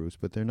gurus,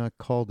 but they're not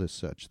called as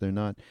such. They're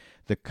not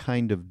the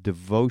kind of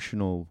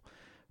devotional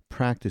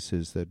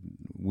practices that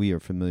we are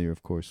familiar,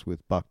 of course,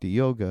 with Bhakti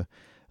Yoga,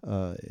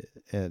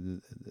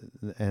 and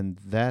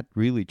that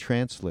really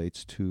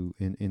translates to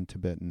in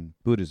Tibetan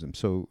Buddhism.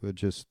 So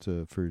just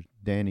for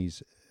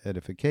Danny's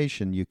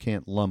edification, you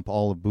can't lump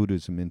all of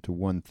Buddhism into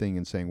one thing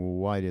and saying, well,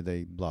 why do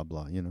they blah,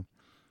 blah,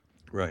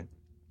 Right.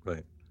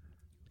 But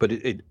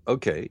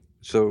okay,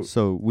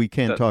 so we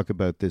can't talk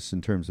about this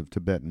in terms of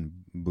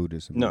Tibetan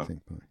Buddhism, no. I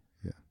think.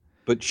 Yeah.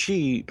 But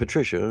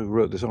Patricia, who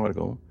wrote this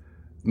article,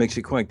 makes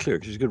it quite clear,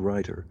 because she's a good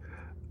writer,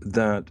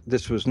 that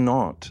this was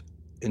not,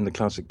 in the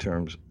classic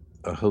terms,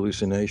 a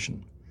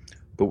hallucination,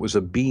 but was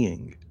a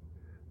being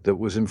that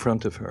was in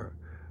front of her,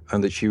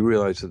 and that she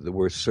realized that there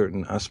were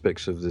certain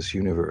aspects of this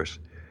universe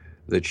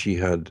that she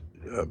had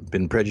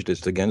been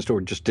prejudiced against,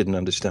 or just didn't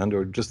understand,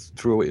 or just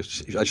threw away.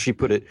 As she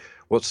put it,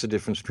 what's the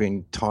difference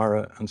between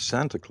Tara and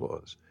Santa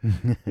Claus?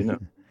 That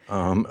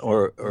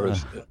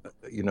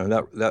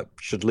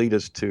should lead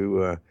us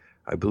to,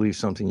 I believe,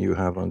 something you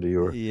have under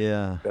your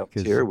belt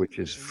here, which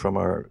is from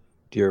our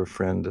dear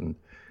friend and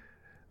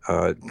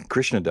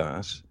Krishna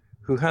Das,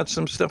 who had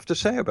some stuff to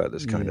say about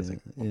this kind of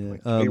thing. Yeah.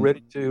 Are you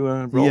ready to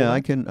roll? Yeah,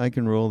 I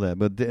can roll that.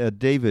 But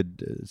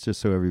David, just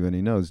so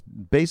everybody knows,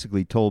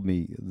 basically told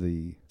me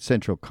the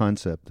central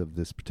concept of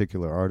this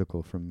particular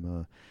article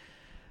from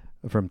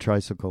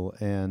Tricycle,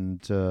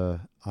 and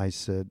I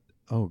said,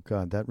 "Oh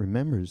God, that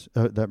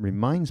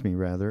reminds me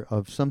rather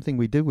of something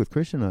we did with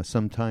Krishna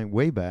sometime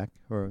way back,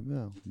 or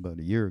about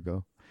a year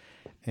ago."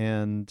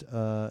 And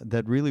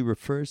that really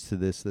refers to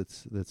this.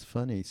 That's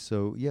funny.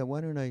 So yeah,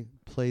 why don't I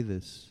play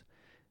this?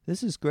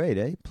 This is great,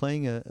 eh?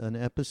 Playing an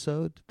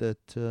episode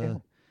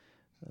that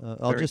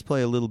I'll just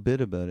play a little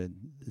bit about it.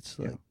 It's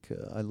like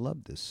I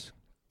love this.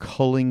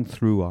 Culling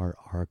through our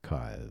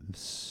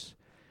archives.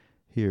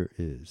 Here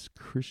is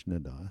Krishna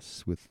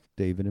Das with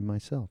David and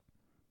myself.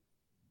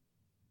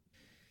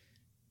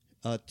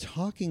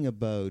 Talking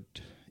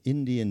about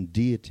Indian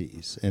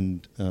deities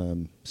and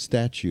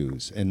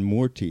statues and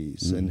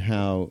murtis, and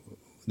how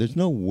there's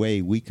no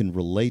way we can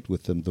relate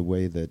with them the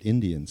way that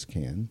Indians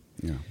can.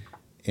 Yeah.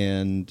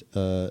 And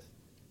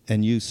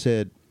you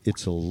said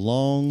it's a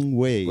long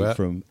way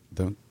from...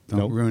 Don't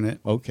ruin it.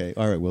 Okay,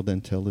 all right, well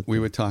then tell it. We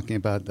were talking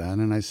about that,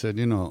 and I said,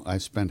 I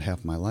spent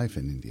half my life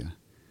in India.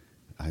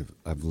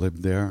 I've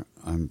lived there.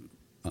 I'm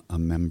a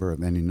member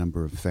of any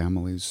number of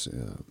families,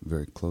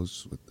 very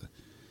close with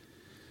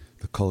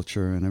the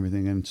culture and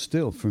everything. And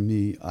still, for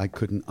me, I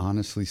couldn't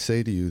honestly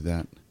say to you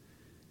that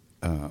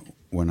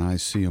when I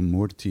see a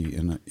murti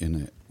in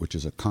a which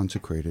is a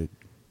consecrated,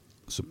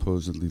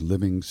 supposedly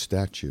living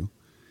statue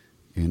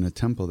in a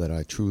temple, that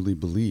I truly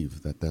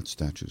believe that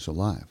statue's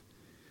alive.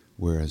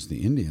 Whereas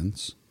the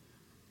Indians,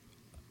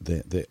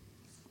 it's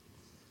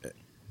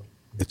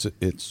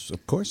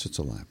of course it's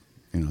alive.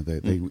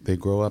 They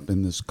grow up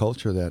in this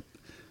culture that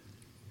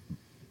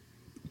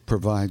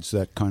provides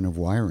that kind of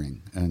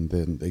wiring, and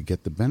then they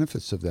get the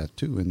benefits of that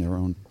too in their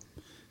own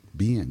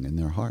being, in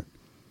their heart.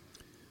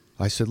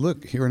 I said,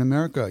 look, here in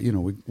America,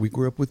 we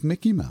grew up with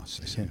Mickey Mouse.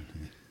 I said,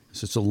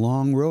 it's a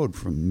long road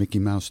from Mickey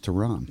Mouse to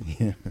Ram.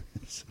 Yeah.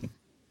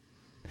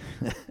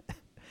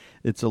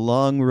 It's a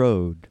long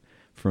road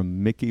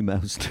from Mickey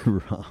Mouse to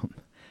Ram.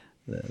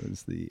 That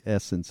was the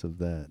essence of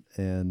that.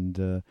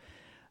 And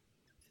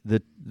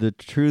the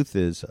truth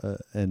is,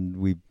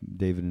 and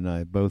David and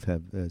I both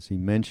have, as he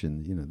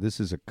mentioned, this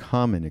is a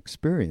common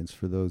experience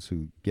for those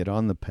who get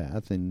on the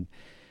path, and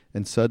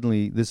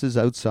suddenly this is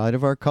outside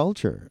of our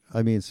culture.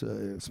 I mean, it's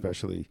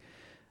especially,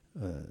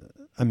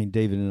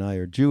 David and I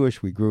are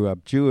Jewish. We grew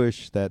up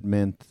Jewish. That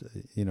meant,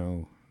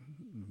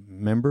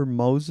 remember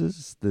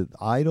Moses, the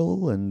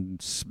idol,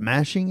 and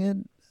smashing it,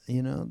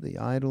 the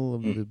idol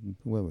of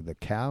the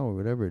cow or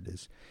whatever it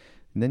is.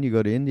 And then you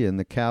go to India, and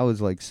the cow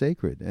is like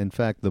sacred. In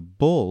fact, the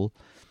bull,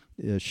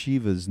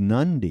 Shiva's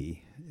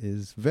Nandi,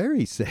 is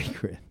very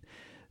sacred.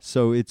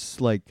 So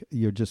it's like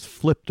you're just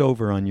flipped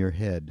over on your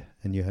head,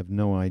 and you have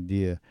no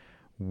idea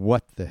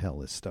what the hell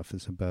this stuff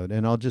is about.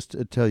 And I'll just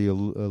tell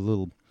you a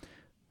little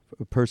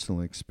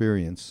personal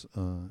experience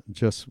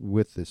just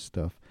with this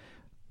stuff.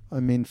 I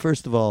mean,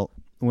 first of all,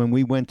 when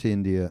we went to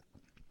India,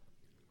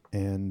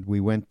 and we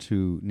went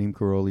to Neem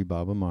Karoli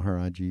Baba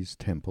Maharaji's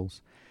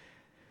temples,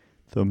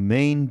 the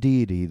main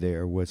deity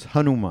there was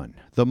Hanuman,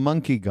 the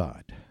monkey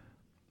god,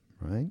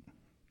 right?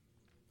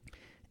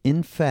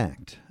 In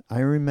fact, I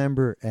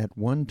remember at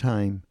one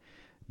time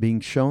being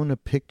shown a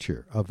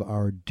picture of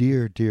our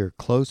dear, dear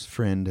close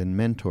friend and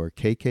mentor,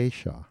 K.K.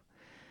 Shah,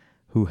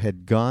 who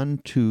had gone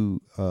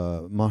to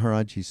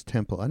Maharaji's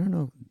temple. I don't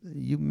know,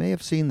 you may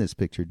have seen this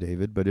picture,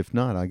 David, but if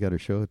not, I got to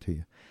show it to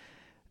you.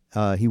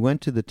 He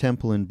went to the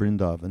temple in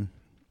Vrindavan,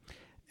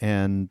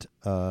 and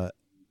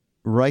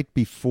right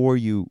before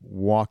you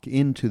walk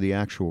into the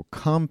actual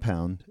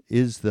compound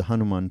is the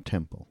Hanuman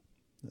temple,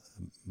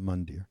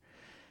 Mandir.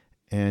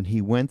 And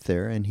he went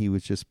there, and he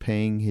was just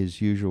paying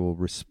his usual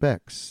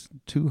respects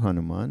to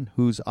Hanuman,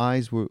 whose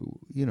eyes were,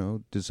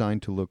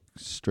 designed to look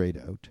straight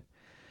out.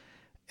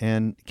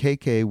 And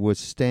KK was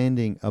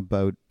standing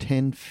about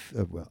 8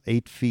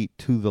 feet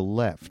to the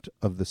left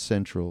of the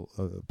central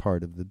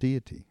part of the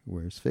deity,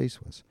 where his face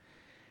was.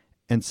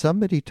 And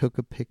somebody took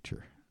a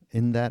picture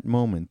in that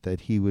moment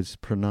that he was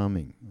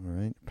pranaming, all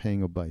right,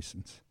 paying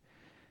obeisance.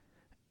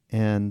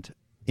 And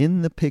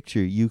in the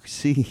picture, you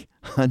see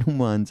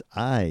Hanuman's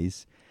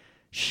eyes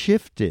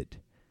shifted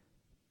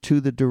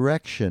to the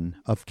direction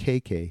of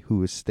KK, who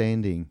was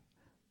standing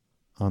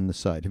on the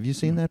side. Have you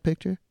seen that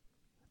picture?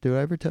 Did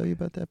I ever tell you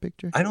about that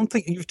picture? I don't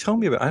think you've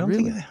told me about it. I don't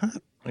think I have.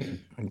 I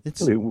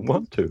really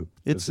want to.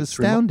 It's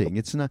astounding.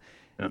 It's not,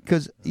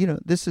 because,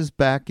 this is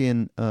back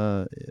in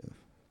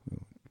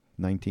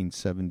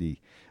 1970.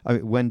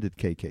 When did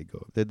KK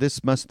go?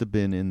 This must have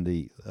been in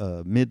the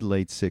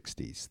mid-late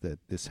 60s that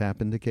this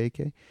happened to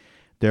KK.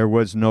 There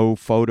was no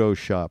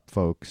Photoshop,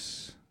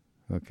 folks.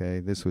 Okay,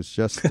 this was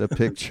just a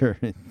picture.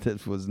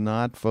 This was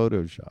not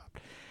Photoshopped.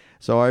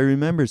 So I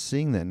remember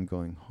seeing that and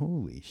going,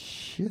 holy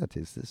shit,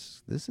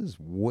 this is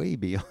way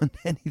beyond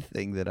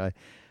anything that I,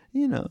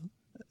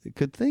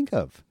 could think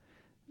of.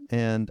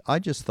 And I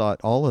just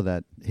thought all of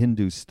that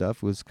Hindu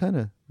stuff was kind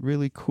of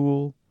really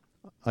cool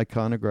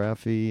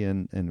iconography,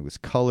 and it was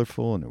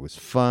colorful, and it was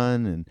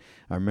fun. And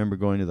I remember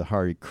going to the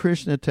Hare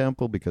Krishna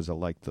temple because I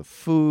liked the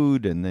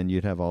food, and then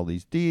you'd have all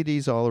these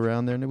deities all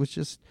around there, and it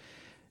was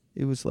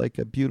like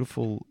a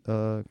beautiful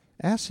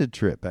acid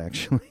trip,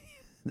 actually.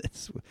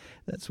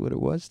 That's what it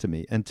was to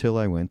me, until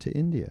I went to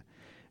India.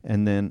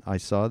 And then I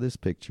saw this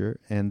picture,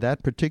 and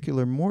that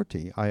particular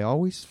Murti, I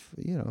always,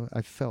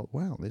 I felt,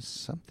 wow, there's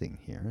something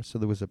here. So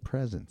there was a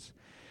presence.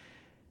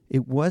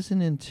 It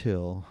wasn't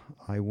until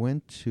I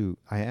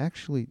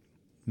actually,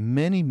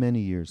 many, many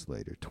years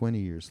later, 20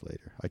 years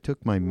later, I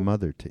took my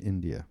mother to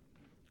India,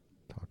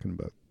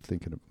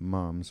 thinking of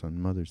moms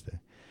on Mother's Day.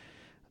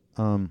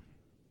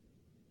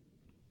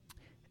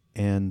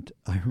 And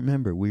I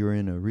remember we were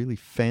in a really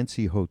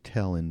fancy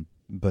hotel in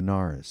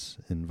Benares,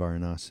 in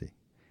Varanasi,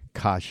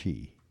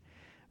 Kashi,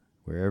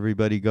 where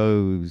everybody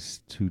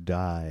goes to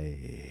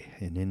die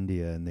in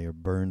India, and they are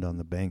burned on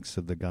the banks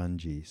of the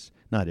Ganges.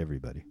 Not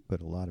everybody, but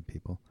a lot of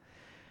people.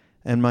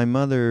 And my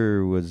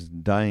mother was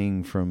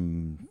dying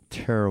from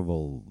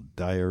terrible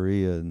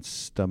diarrhea and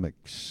stomach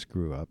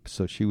screw-up,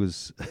 so she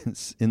was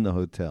in the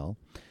hotel.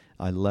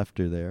 I left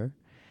her there,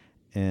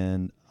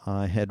 and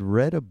I had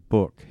read a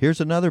book. Here's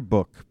another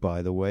book,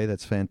 by the way,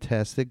 that's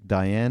fantastic.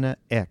 Diana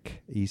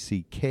Eck,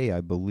 E-C-K,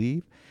 I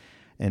believe.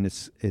 And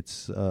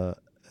it's a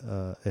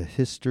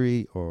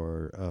history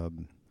or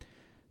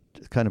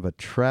kind of a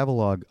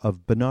travelogue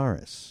of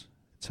Benares.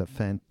 It's a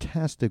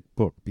fantastic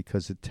book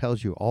because it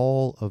tells you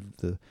all of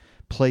the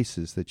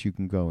places that you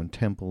can go and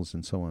temples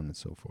and so on and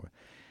so forth.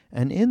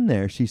 And in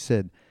there, she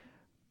said,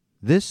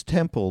 this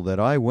temple that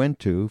I went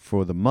to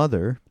for the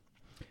mother...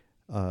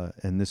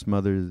 and this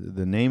mother,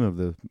 the name of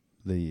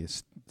the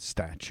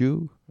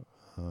statue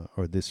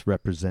or this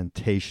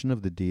representation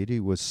of the deity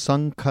was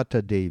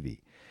Sankata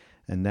Devi,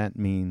 and that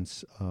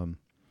means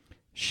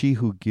she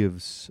who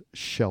gives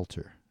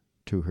shelter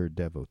to her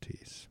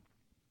devotees,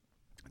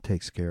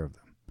 takes care of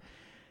them.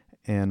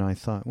 And I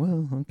thought,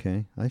 well,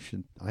 okay, I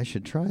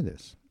should try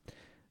this.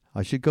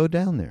 I should go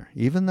down there,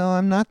 even though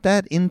I'm not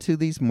that into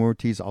these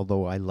Murtis,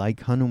 although I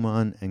like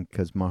Hanuman, and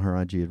because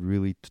Maharaji had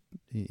really,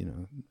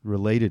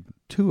 related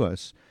to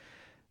us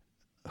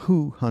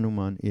who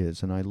Hanuman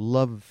is. And I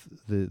love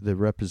the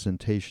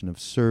representation of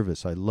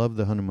service. I love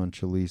the Hanuman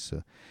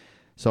Chalisa.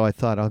 So I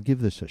thought, I'll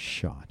give this a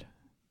shot.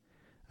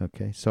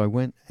 Okay, so I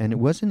went, and it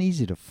wasn't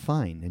easy to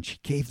find, and she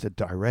gave the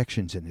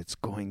directions, and it's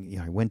going,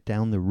 I went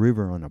down the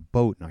river on a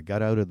boat, and I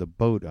got out of the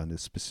boat on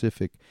this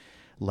specific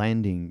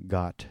landing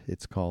ghat,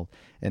 it's called,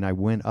 and I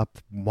went up,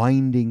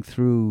 winding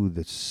through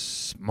the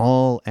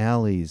small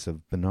alleys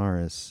of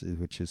Benares,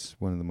 which is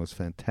one of the most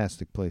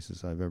fantastic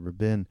places I've ever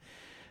been.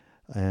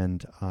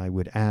 And I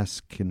would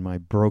ask in my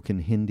broken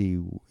Hindi,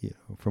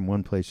 from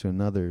one place to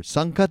another,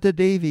 Sankata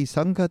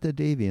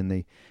Devi, and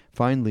they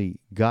finally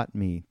got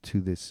me to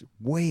this,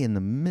 way in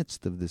the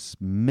midst of this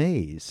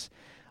maze.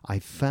 I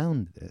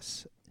found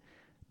this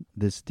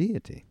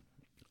deity.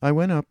 I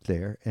went up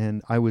there,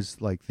 and I was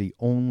like the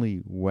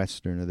only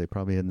Westerner. They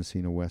probably hadn't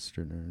seen a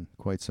Westerner in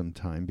quite some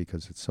time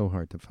because it's so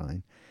hard to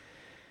find.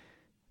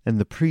 And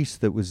the priest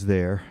that was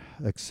there,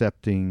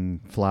 accepting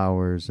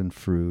flowers and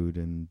fruit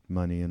and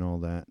money and all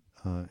that,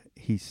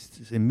 he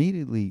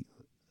immediately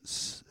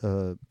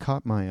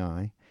caught my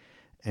eye,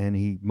 and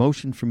he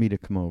motioned for me to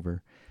come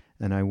over.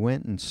 And I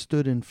went and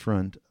stood in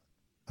front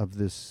of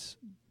this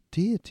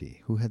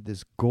deity who had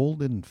this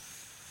golden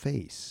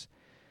face,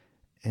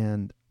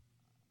 and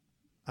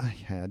I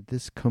had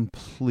this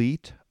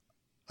complete,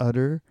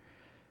 utter,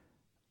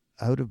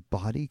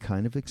 out-of-body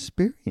kind of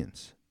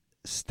experience,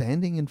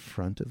 standing in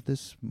front of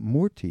this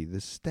Murti,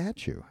 this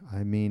statue.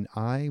 I mean,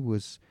 I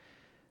was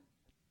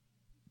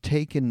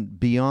taken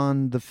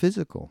beyond the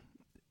physical.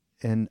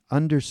 and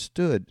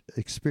understood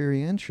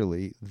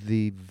experientially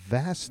the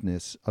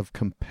vastness of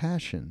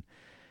compassion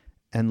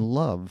and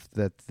love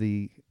that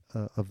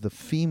of the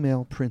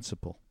female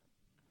principle.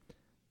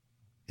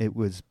 It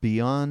was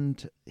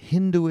beyond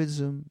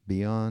Hinduism,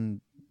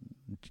 beyond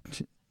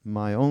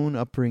my own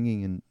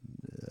upbringing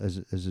as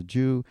a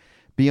Jew,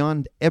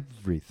 beyond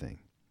everything.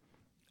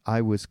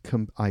 I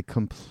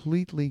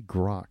completely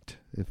grokked,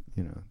 if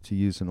to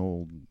use an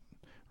old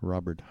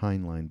Robert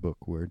Heinlein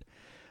book word.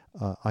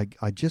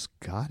 I just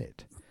got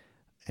it,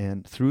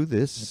 and through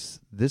this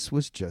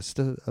was just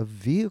a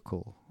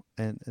vehicle,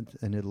 and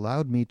it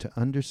allowed me to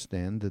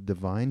understand the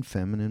divine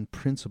feminine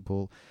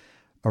principle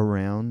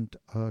around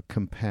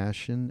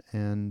compassion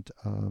and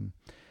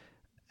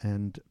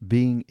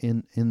being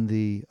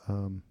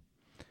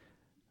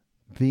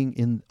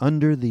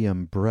under the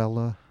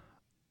umbrella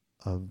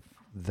of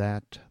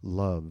that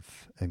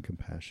love and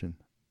compassion.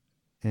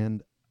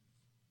 And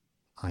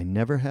I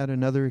never had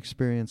another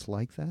experience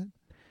like that.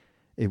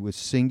 It was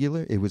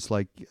singular. It was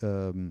like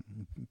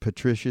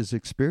Patricia's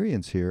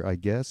experience here, I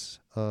guess,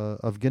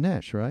 of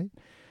Ganesh, right?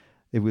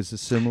 It was a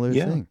similar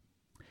thing.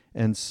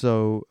 And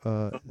so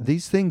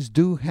these things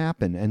do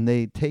happen, and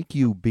they take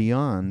you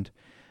beyond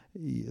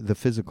the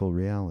physical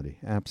reality.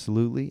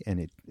 Absolutely.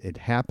 And it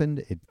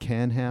happened. It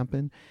can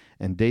happen.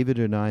 And David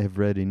and I have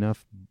read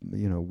enough,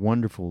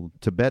 wonderful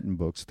Tibetan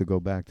books to go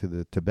back to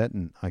the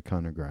Tibetan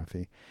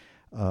iconography.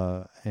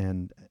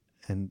 And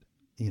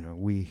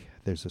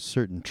there's a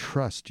certain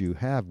trust you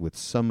have with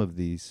some of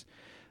these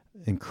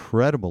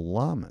incredible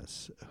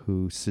lamas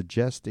who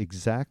suggest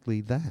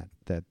exactly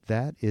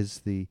that is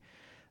the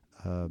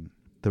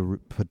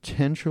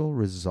potential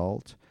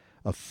result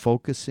of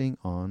focusing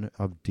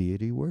of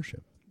deity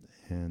worship.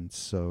 And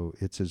so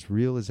it's as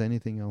real as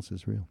anything else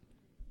is real.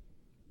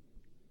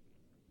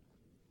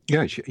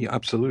 Yeah,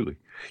 absolutely.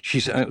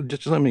 She's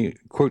just let me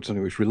quote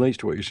something which relates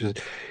to what you said.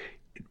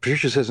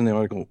 Patricia says in the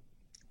article,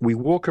 "We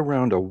walk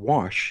around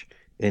awash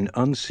in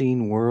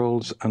unseen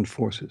worlds and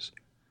forces.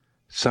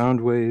 Sound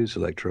waves,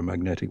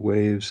 electromagnetic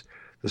waves,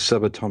 the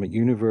subatomic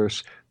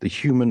universe, the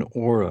human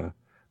aura,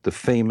 the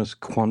famous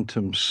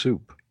quantum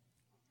soup."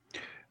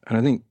 And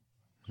I think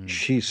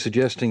she's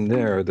suggesting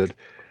there that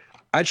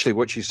actually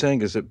what she's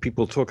saying is that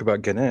people talk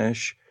about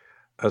Ganesh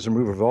as a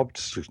remover of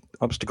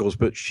obstacles,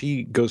 but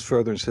she goes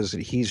further and says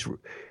that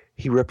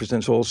he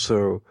represents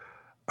also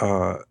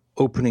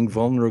opening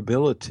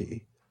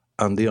vulnerability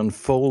and the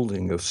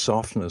unfolding of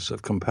softness,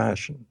 of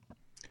compassion.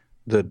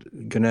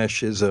 That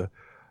Ganesh is a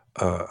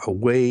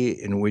way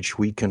in which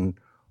we can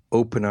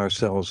open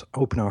ourselves,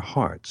 open our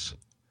hearts,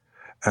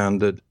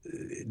 and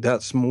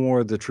that's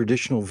more the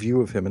traditional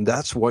view of him, and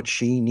that's what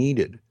she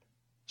needed.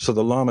 So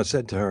the Lama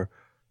said to her,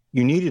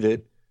 "You needed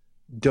it,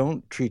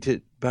 don't treat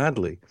it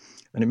badly."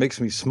 And it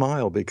makes me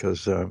smile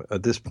because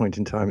at this point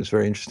in time, it's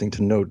very interesting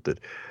to note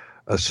that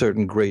a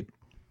certain great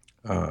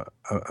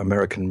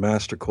American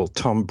master called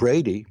Tom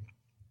Brady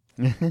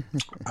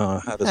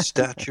had a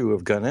statue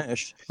of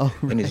Ganesh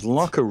in his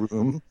locker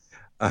room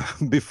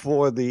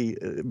before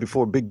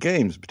big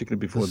games, particularly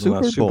before the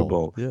last Super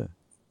Bowl. Yeah.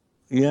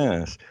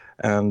 Yes,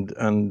 and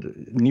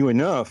knew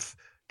enough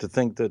to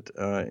think that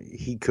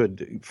he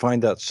could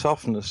find that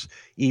softness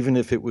even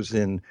if it was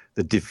in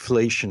the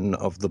deflation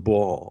of the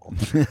ball.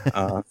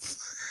 But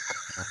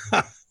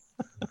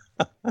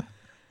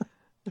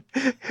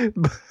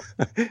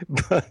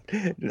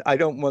I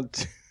don't want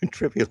to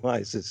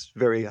trivialize this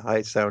very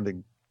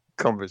high-sounding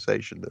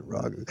conversation that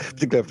Raga,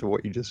 particularly after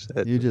what you just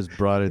said. You just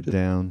brought it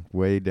down,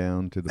 way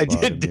down to the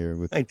bottom here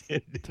with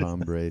Tom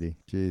Brady.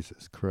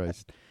 Jesus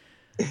Christ.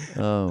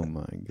 Oh,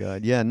 my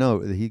God. Yeah, no,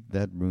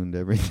 that ruined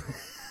everything.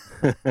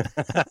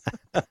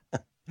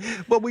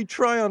 Well, we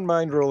try on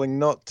Mind Rolling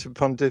not to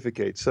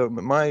pontificate. So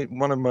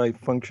one of my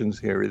functions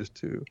here is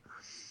to...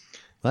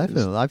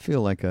 I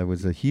feel like I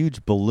was a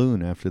huge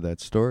balloon after that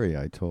story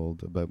I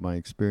told about my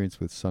experience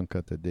with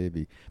Sankata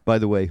Devi, by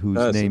the way,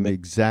 whose name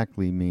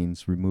exactly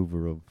means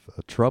remover of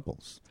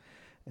troubles,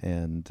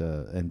 and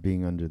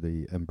being under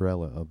the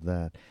umbrella of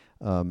that.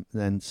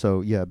 And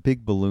so, yeah,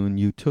 big balloon.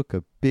 You took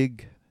a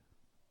big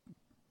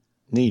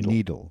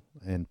needle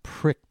and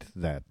pricked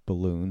that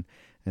balloon,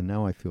 and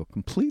now I feel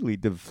completely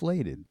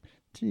deflated.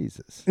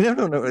 Jesus.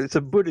 No. It's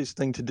a Buddhist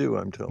thing to do,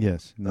 I'm told.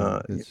 Yes. No,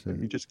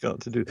 you just got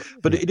to do it.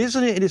 But it is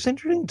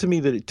interesting to me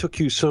that it took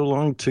you so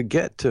long to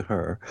get to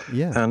her.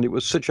 Yeah. And it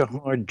was such a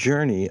hard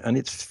journey. And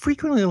it's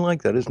frequently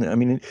like that, isn't it? I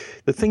mean,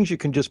 the things you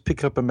can just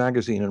pick up a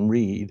magazine and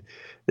read,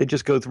 they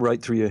just go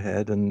right through your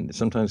head. And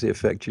sometimes they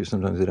affect you,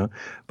 sometimes they don't.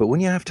 But when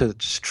you have to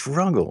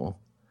struggle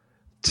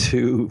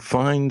to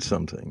find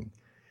something,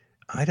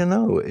 I don't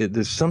know.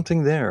 There's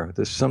something there.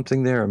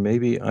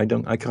 Maybe I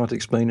can't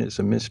explain it. It's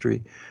a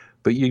mystery.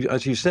 But you,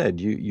 as you said,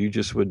 you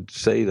just would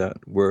say that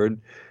word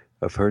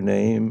of her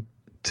name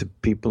to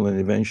people, and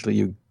eventually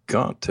you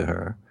got to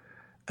her,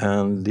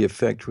 and the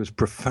effect was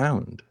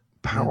profound,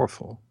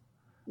 powerful,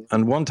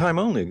 and one time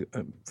only,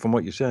 from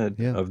what you said,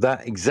 of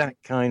that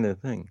exact kind of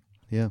thing.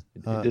 Yeah,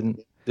 it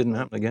didn't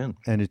happen again.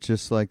 And it's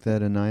just like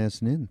that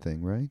Anais Nin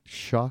thing, right?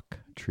 Shock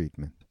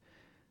treatment.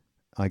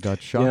 I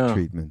got shock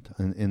treatment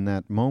in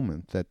that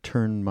moment that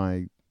turned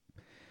my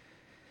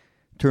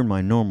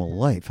normal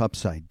life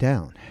upside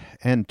down.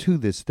 And to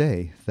this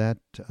day, that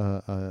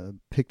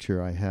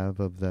picture I have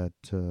of that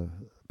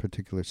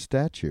particular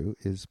statue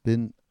has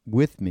been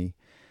with me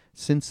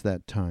since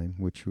that time,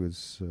 which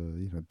was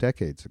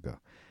decades ago,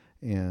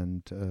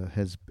 and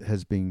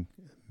has been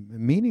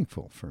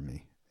meaningful for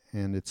me.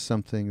 And it's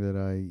something that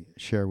I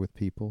share with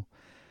people,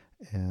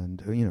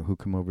 and who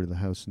come over to the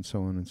house and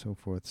so on and so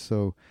forth.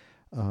 So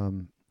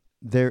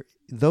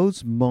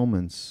those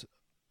moments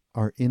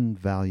are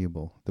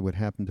invaluable. That would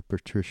happen to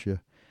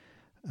Patricia,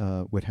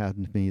 what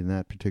happened to me in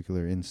that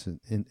particular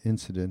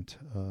incident.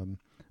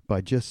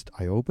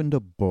 I opened a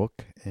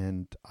book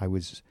and I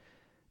was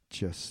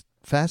just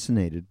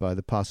fascinated by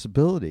the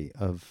possibility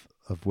of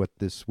what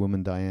this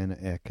woman Diana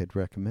Eck had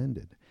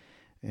recommended,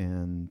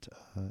 and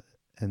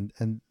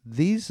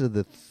these are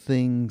the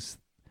things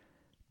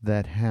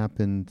that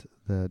happened.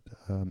 That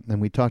and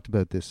we talked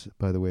about this,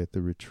 by the way, at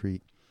the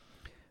retreat,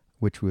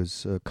 which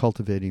was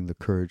cultivating the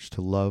courage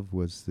to love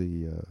was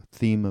the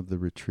theme of the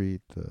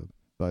retreat.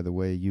 By the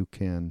way, you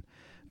can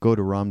go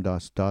to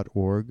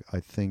ramdas.org. I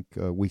think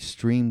we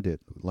streamed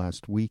it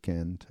last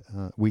weekend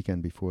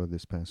before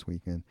this past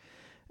weekend,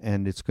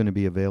 and it's going to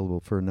be available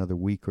for another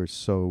week or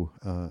so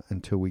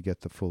until we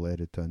get the full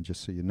edit done.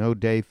 Just so you know,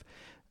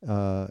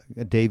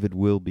 David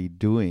will be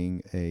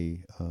doing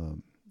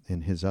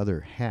in his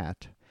other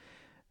hat,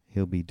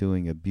 he'll be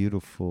doing a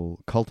beautiful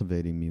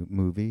cultivating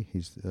movie.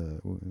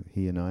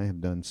 He and I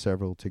have done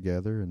several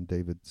together, and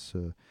David's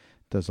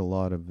does a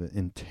lot of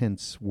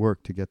intense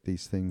work to get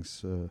these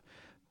things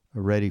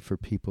ready for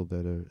people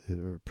that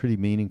are pretty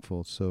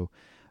meaningful. So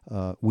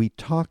we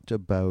talked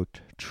about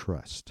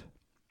trust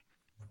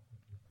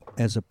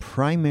as a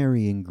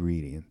primary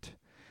ingredient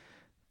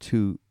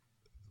to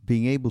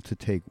being able to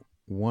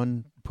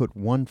put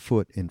one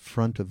foot in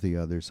front of the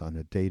others on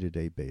a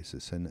day-to-day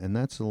basis. And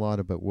that's a lot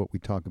about what we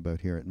talk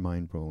about here at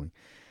Mindrolling.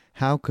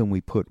 How can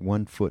we put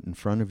one foot in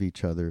front of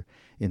each other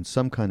in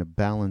some kind of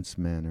balanced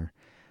manner?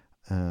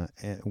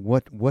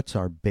 What's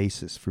our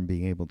basis for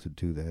being able to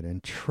do that?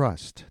 And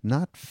trust,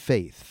 not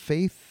faith.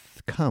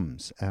 Faith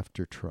comes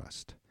after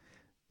trust,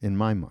 in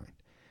my mind.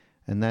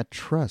 And that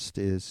trust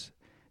is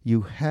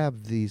you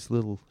have these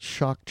little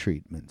shock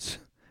treatments,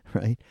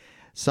 right?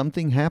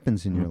 Something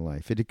happens in your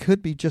life. It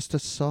could be just a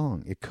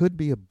song. It could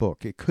be a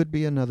book. It could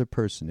be another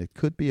person. It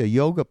could be a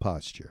yoga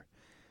posture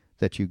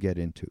that you get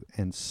into.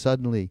 And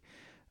suddenly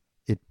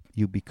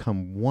you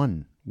become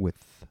one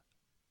with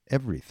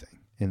everything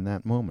in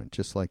that moment,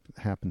 just like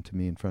happened to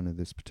me in front of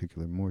this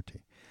particular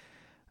Murti.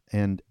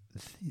 And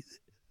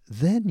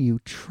then you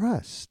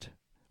trust.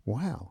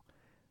 Wow.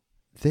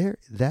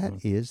 That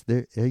is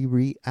a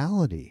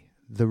reality.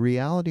 The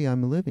reality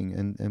I'm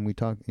living. And we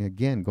talk,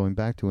 again, going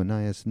back to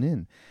Anais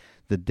Nin,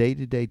 the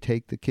day-to-day,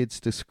 take the kids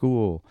to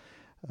school,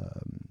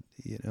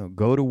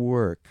 go to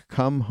work,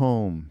 come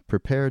home,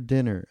 prepare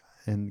dinner,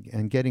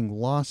 and getting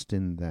lost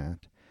in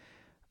that.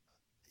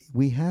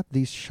 We have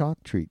these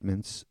shock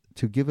treatments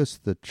to give us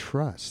the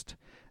trust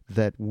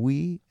that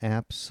we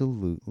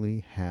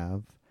absolutely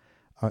have.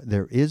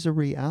 There is a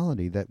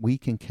reality that we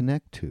can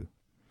connect to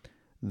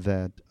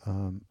that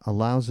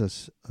allows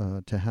us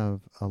to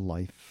have a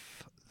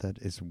life that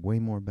is way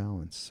more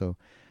balanced. So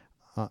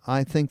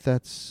I think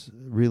that's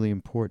really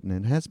important,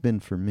 and has been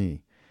for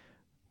me,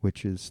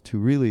 which is to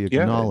really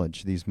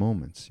acknowledge these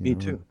moments. Me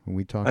too. When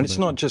we talk, and it's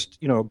not just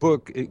a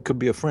book. It could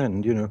be a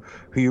friend,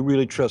 who you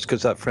really trust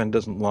because that friend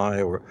doesn't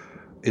lie or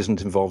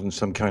isn't involved in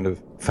some kind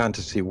of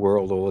fantasy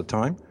world all the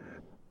time.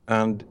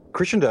 And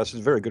Krishna Das is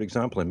a very good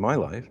example in my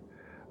life,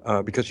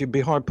 because you'd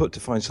be hard put to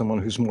find someone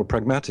who's more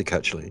pragmatic.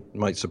 Actually, it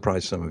might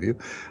surprise some of you,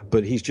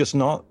 but he's just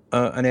not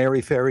an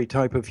airy-fairy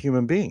type of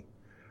human being.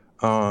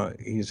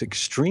 He's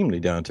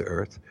extremely down to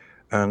earth,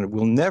 and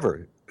will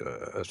never,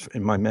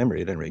 in my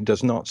memory at any rate,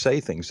 does not say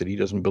things that he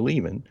doesn't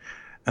believe in,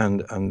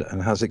 and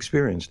has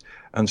experienced.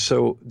 And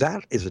so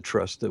that is a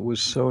trust that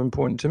was so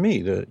important to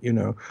me. That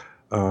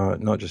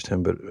not just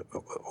him, but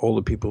all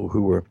the people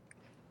who were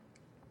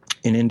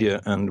in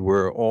India and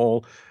were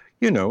all,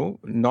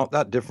 not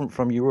that different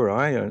from you or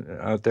I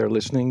out there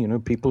listening.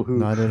 People who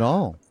not at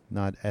all,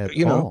 they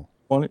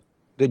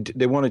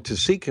wanted to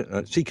seek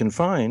and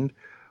find.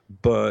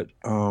 But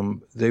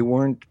they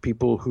weren't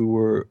people who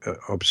were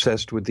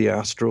obsessed with the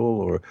astral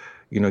or,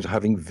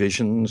 having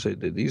visions.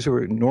 These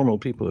were normal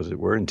people, as it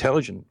were,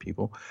 intelligent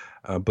people,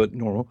 but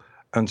normal.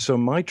 And so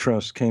my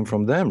trust came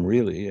from them,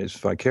 really. It's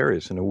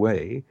vicarious in a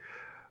way.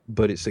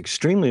 But it's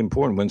extremely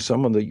important when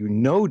someone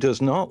that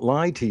does not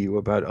lie to you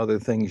about other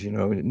things,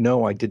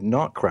 no, I did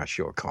not crash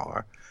your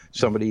car.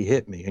 Somebody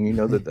hit me. And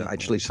that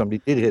actually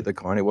somebody did hit the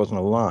car and it wasn't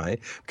a lie,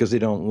 because they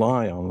don't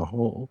lie on the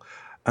whole.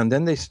 And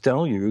then they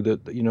tell you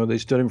that, they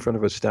stood in front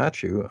of a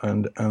statue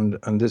and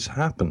this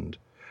happened.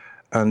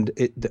 And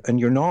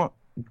you're not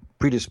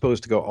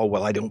predisposed to go, oh,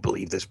 well, I don't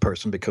believe this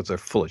person because they're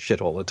full of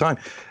shit all the time.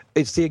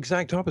 It's the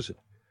exact opposite.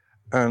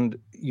 And,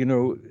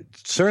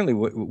 certainly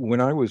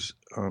when I was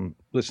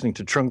listening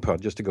to Trungpa,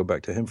 just to go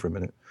back to him for a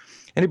minute,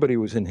 anybody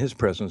who was in his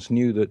presence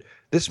knew that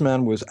this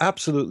man was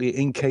absolutely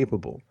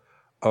incapable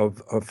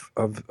of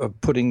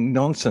putting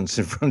nonsense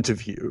in front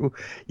of you.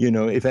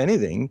 If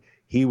anything,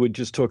 he would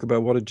just talk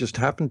about what had just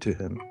happened to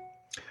him.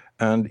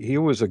 And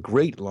here was a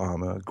great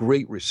Lama, a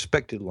great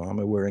respected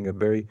Lama, wearing a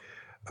very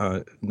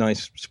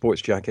nice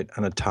sports jacket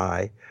and a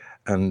tie,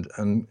 and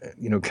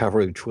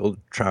cavalry twill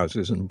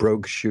trousers and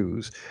brogue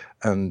shoes,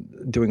 and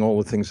doing all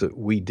the things that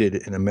we did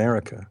in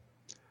America.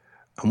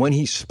 And when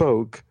he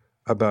spoke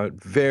about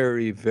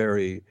very,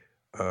 very,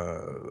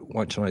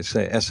 what shall I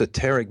say,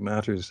 esoteric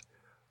matters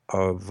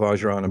of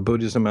Vajrayana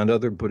Buddhism and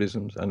other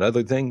Buddhisms and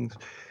other things,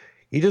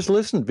 he just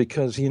listened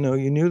because, you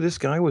knew this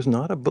guy was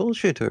not a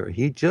bullshitter.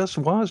 He just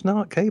was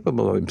not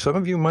capable of him. Some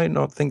of you might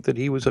not think that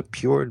he was a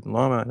pure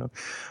Lama.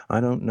 I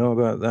don't know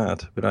about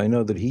that, but I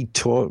know that he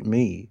taught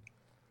me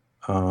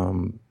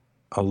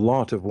a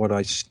lot of what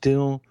I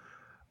still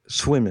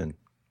swim in,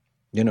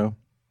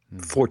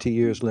 40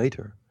 years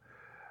later.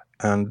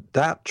 And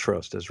that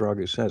trust, as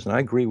Raghu says, and I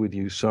agree with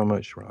you so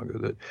much, Raghu,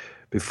 that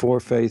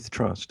before faith,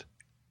 trust.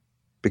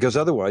 Because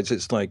otherwise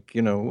it's like,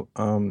 you're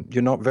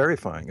not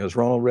verifying. As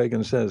Ronald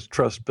Reagan says,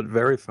 trust but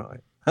verify.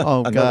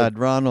 Oh, God,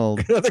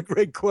 Ronald. Another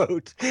great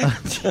quote.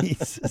 Oh,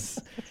 Jesus.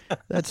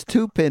 That's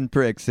 2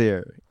 pinpricks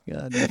here.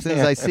 God, as soon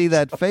as I see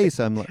that face,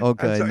 I'm like,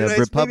 okay, the it's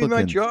Republican.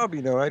 maybe my job,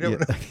 I don't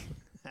know.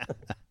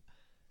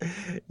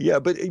 Yeah,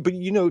 but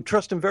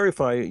trust and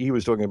verify, he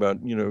was talking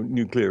about,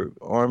 nuclear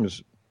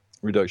arms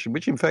reduction,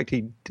 which in fact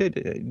he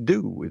did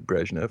do with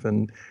Brezhnev,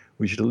 and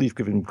we should at least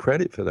give him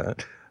credit for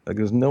that,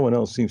 because no one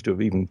else seems to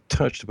have even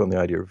touched upon the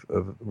idea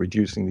of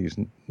reducing these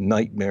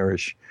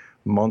nightmarish,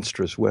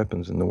 monstrous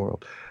weapons in the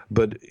world.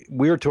 But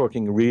we're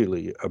talking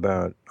really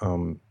about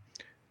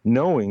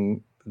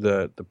knowing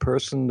that the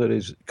person that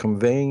is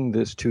conveying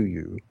this to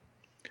you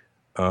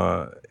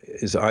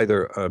is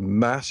either a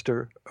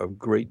master of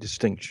great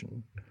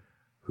distinction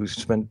who's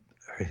spent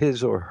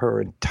his or her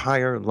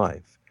entire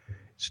life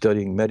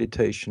studying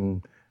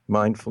meditation,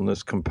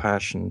 mindfulness,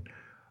 compassion,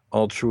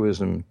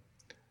 altruism,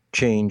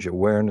 change,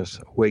 awareness,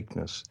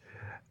 awakeness,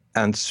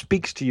 and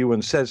speaks to you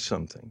and says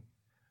something.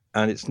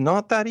 And it's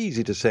not that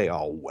easy to say,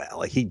 oh,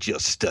 well, he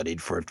just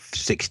studied for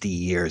 60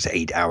 years,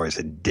 8 hours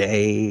a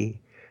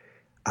day.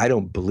 I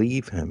don't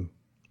believe him.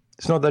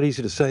 It's not that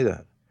easy to say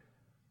that.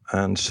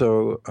 And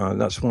so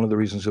that's one of the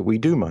reasons that we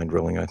do mind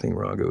rolling, I think,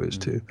 Raghu, is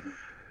to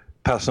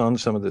pass on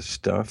some of this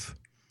stuff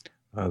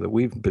that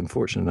we've been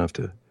fortunate enough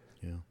to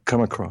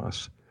come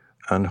across,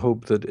 and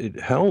hope that it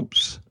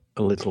helps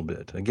a little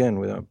bit. Again,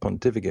 without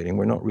pontificating,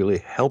 we're not really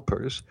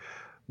helpers.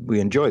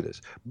 We enjoy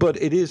this.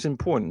 But it is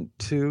important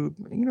to,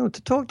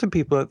 to talk to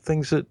people about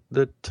things that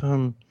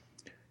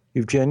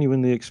you've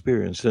genuinely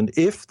experienced. And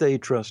if they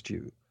trust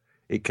you,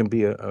 it can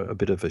be a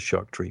bit of a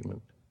shock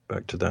treatment.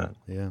 Back to that.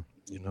 Yeah.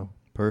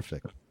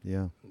 Perfect.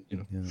 Yeah.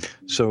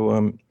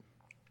 So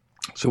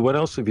what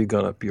else have you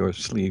got up your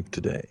sleeve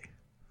today?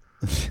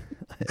 I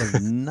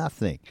have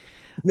nothing.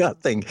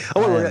 Nothing.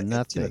 Oh,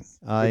 nothing.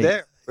 We're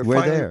there.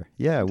 We're there.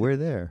 Yeah, we're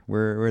there.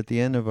 We're at the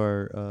end of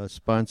our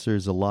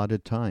sponsor's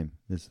allotted time,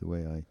 is the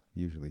way I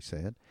usually say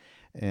it.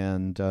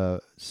 And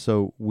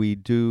so we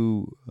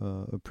do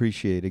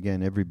appreciate,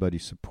 again,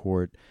 everybody's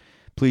support.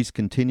 Please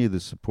continue the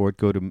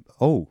support.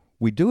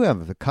 We do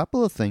have a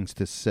couple of things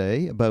to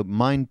say about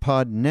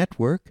MindPod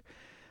Network.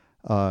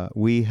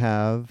 We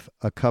have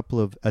a couple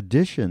of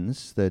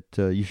additions that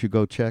you should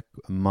go check,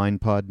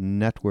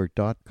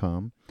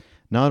 mindpodnetwork.com.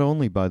 Not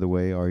only, by the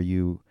way, are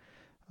you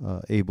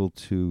able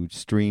to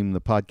stream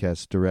the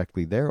podcast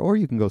directly there, or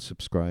you can go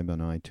subscribe on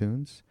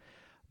iTunes,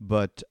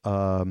 but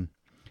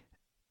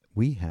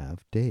we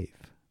have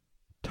Dave,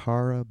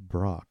 Tara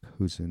Brock,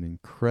 who's an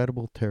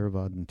incredible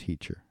Theravadan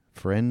teacher,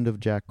 friend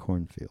of Jack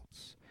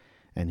Kornfield's,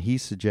 and he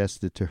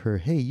suggested to her,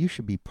 hey, you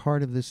should be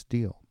part of this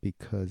deal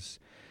because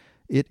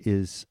it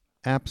is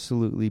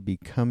absolutely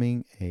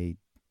becoming a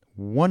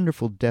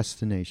wonderful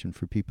destination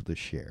for people to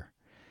share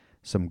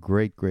some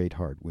great, great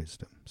heart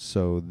wisdom.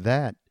 So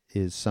that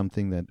is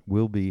something that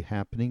will be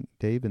happening,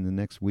 Dave, in the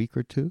next week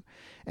or two.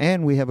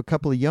 And we have a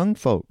couple of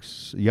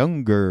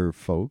younger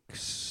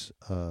folks.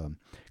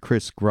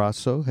 Chris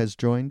Grasso has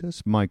joined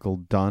us. Michael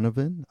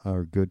Donovan,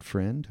 our good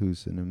friend,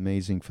 who's an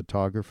amazing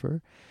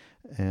photographer.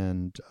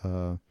 And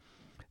I'm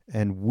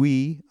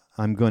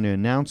going to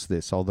announce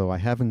this, although I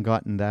haven't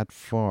gotten that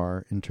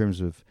far in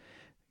terms of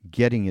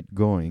getting it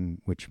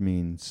going, which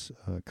means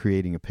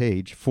creating a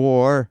page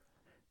for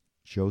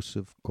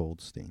Joseph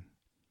Goldstein.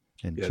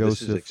 And Joseph,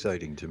 this is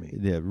exciting to me.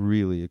 Yeah,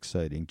 really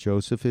exciting.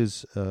 Joseph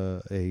is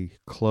a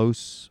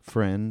close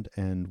friend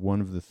and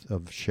one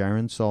of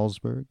Sharon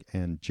Salzberg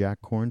and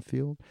Jack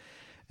Kornfield,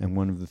 and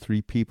one of the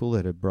 3 people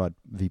that have brought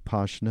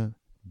Vipassana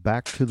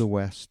back to the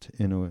West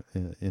in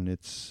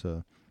its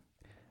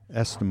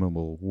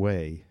estimable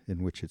way,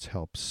 in which it's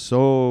helped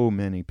so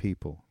many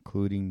people,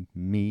 including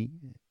me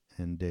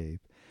and Dave.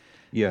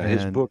 Yeah,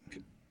 his book.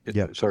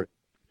 Yeah. Sorry.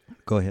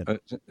 Go ahead.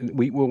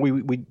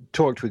 We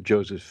talked with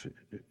Joseph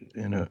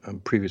in a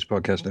previous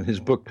podcast, and his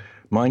book,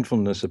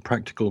 Mindfulness, A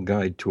Practical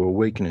Guide to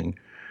Awakening,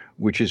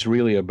 which is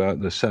really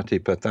about the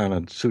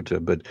Satipatthana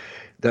Sutta, but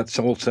that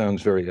all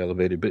sounds very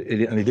elevated,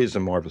 and it is a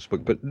marvelous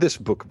book. But this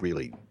book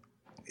really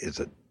is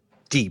a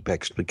deep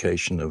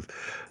explication of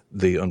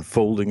the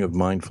unfolding of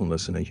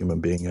mindfulness in a human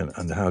being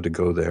and how to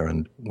go there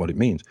and what it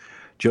means.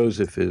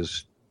 Joseph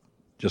is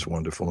just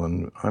wonderful,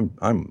 and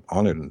I'm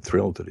honored and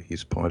thrilled that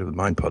he's part of the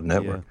MindPod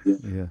network.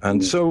 Yeah.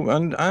 And so,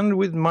 and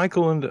with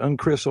Michael and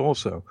Chris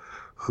also,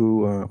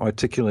 who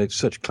articulate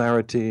such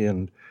clarity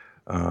and,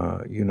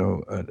 at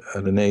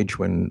an age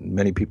when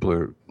many people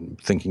are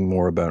thinking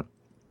more about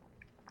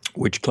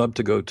which club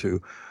to go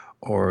to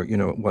or,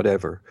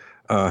 whatever.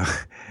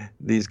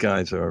 These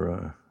guys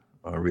are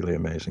really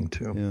amazing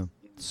too. Yeah.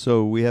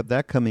 So we have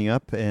that coming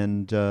up,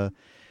 and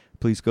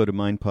please go to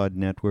MindPod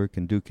Network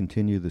and do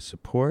continue the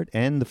support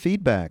and the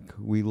feedback.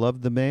 We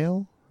love the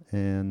mail,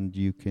 and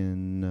you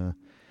can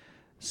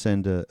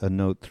send a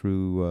note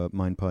through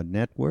MindPod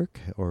Network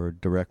or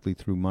directly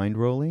through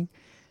Mindrolling.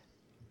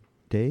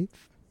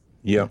 Dave?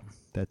 Yeah.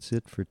 That's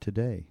it for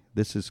today.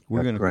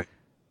 We're going to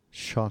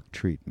shock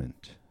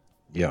treatment.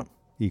 Yeah.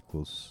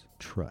 Equals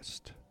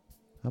trust.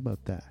 How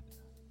about that?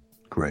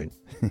 Great.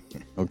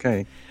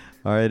 Okay.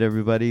 All right,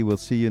 everybody. We'll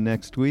see you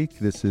next week.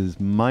 This is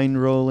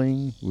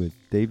Mindrolling with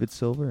David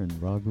Silver and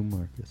Raghu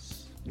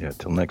Marcus. Yeah,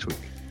 till next week.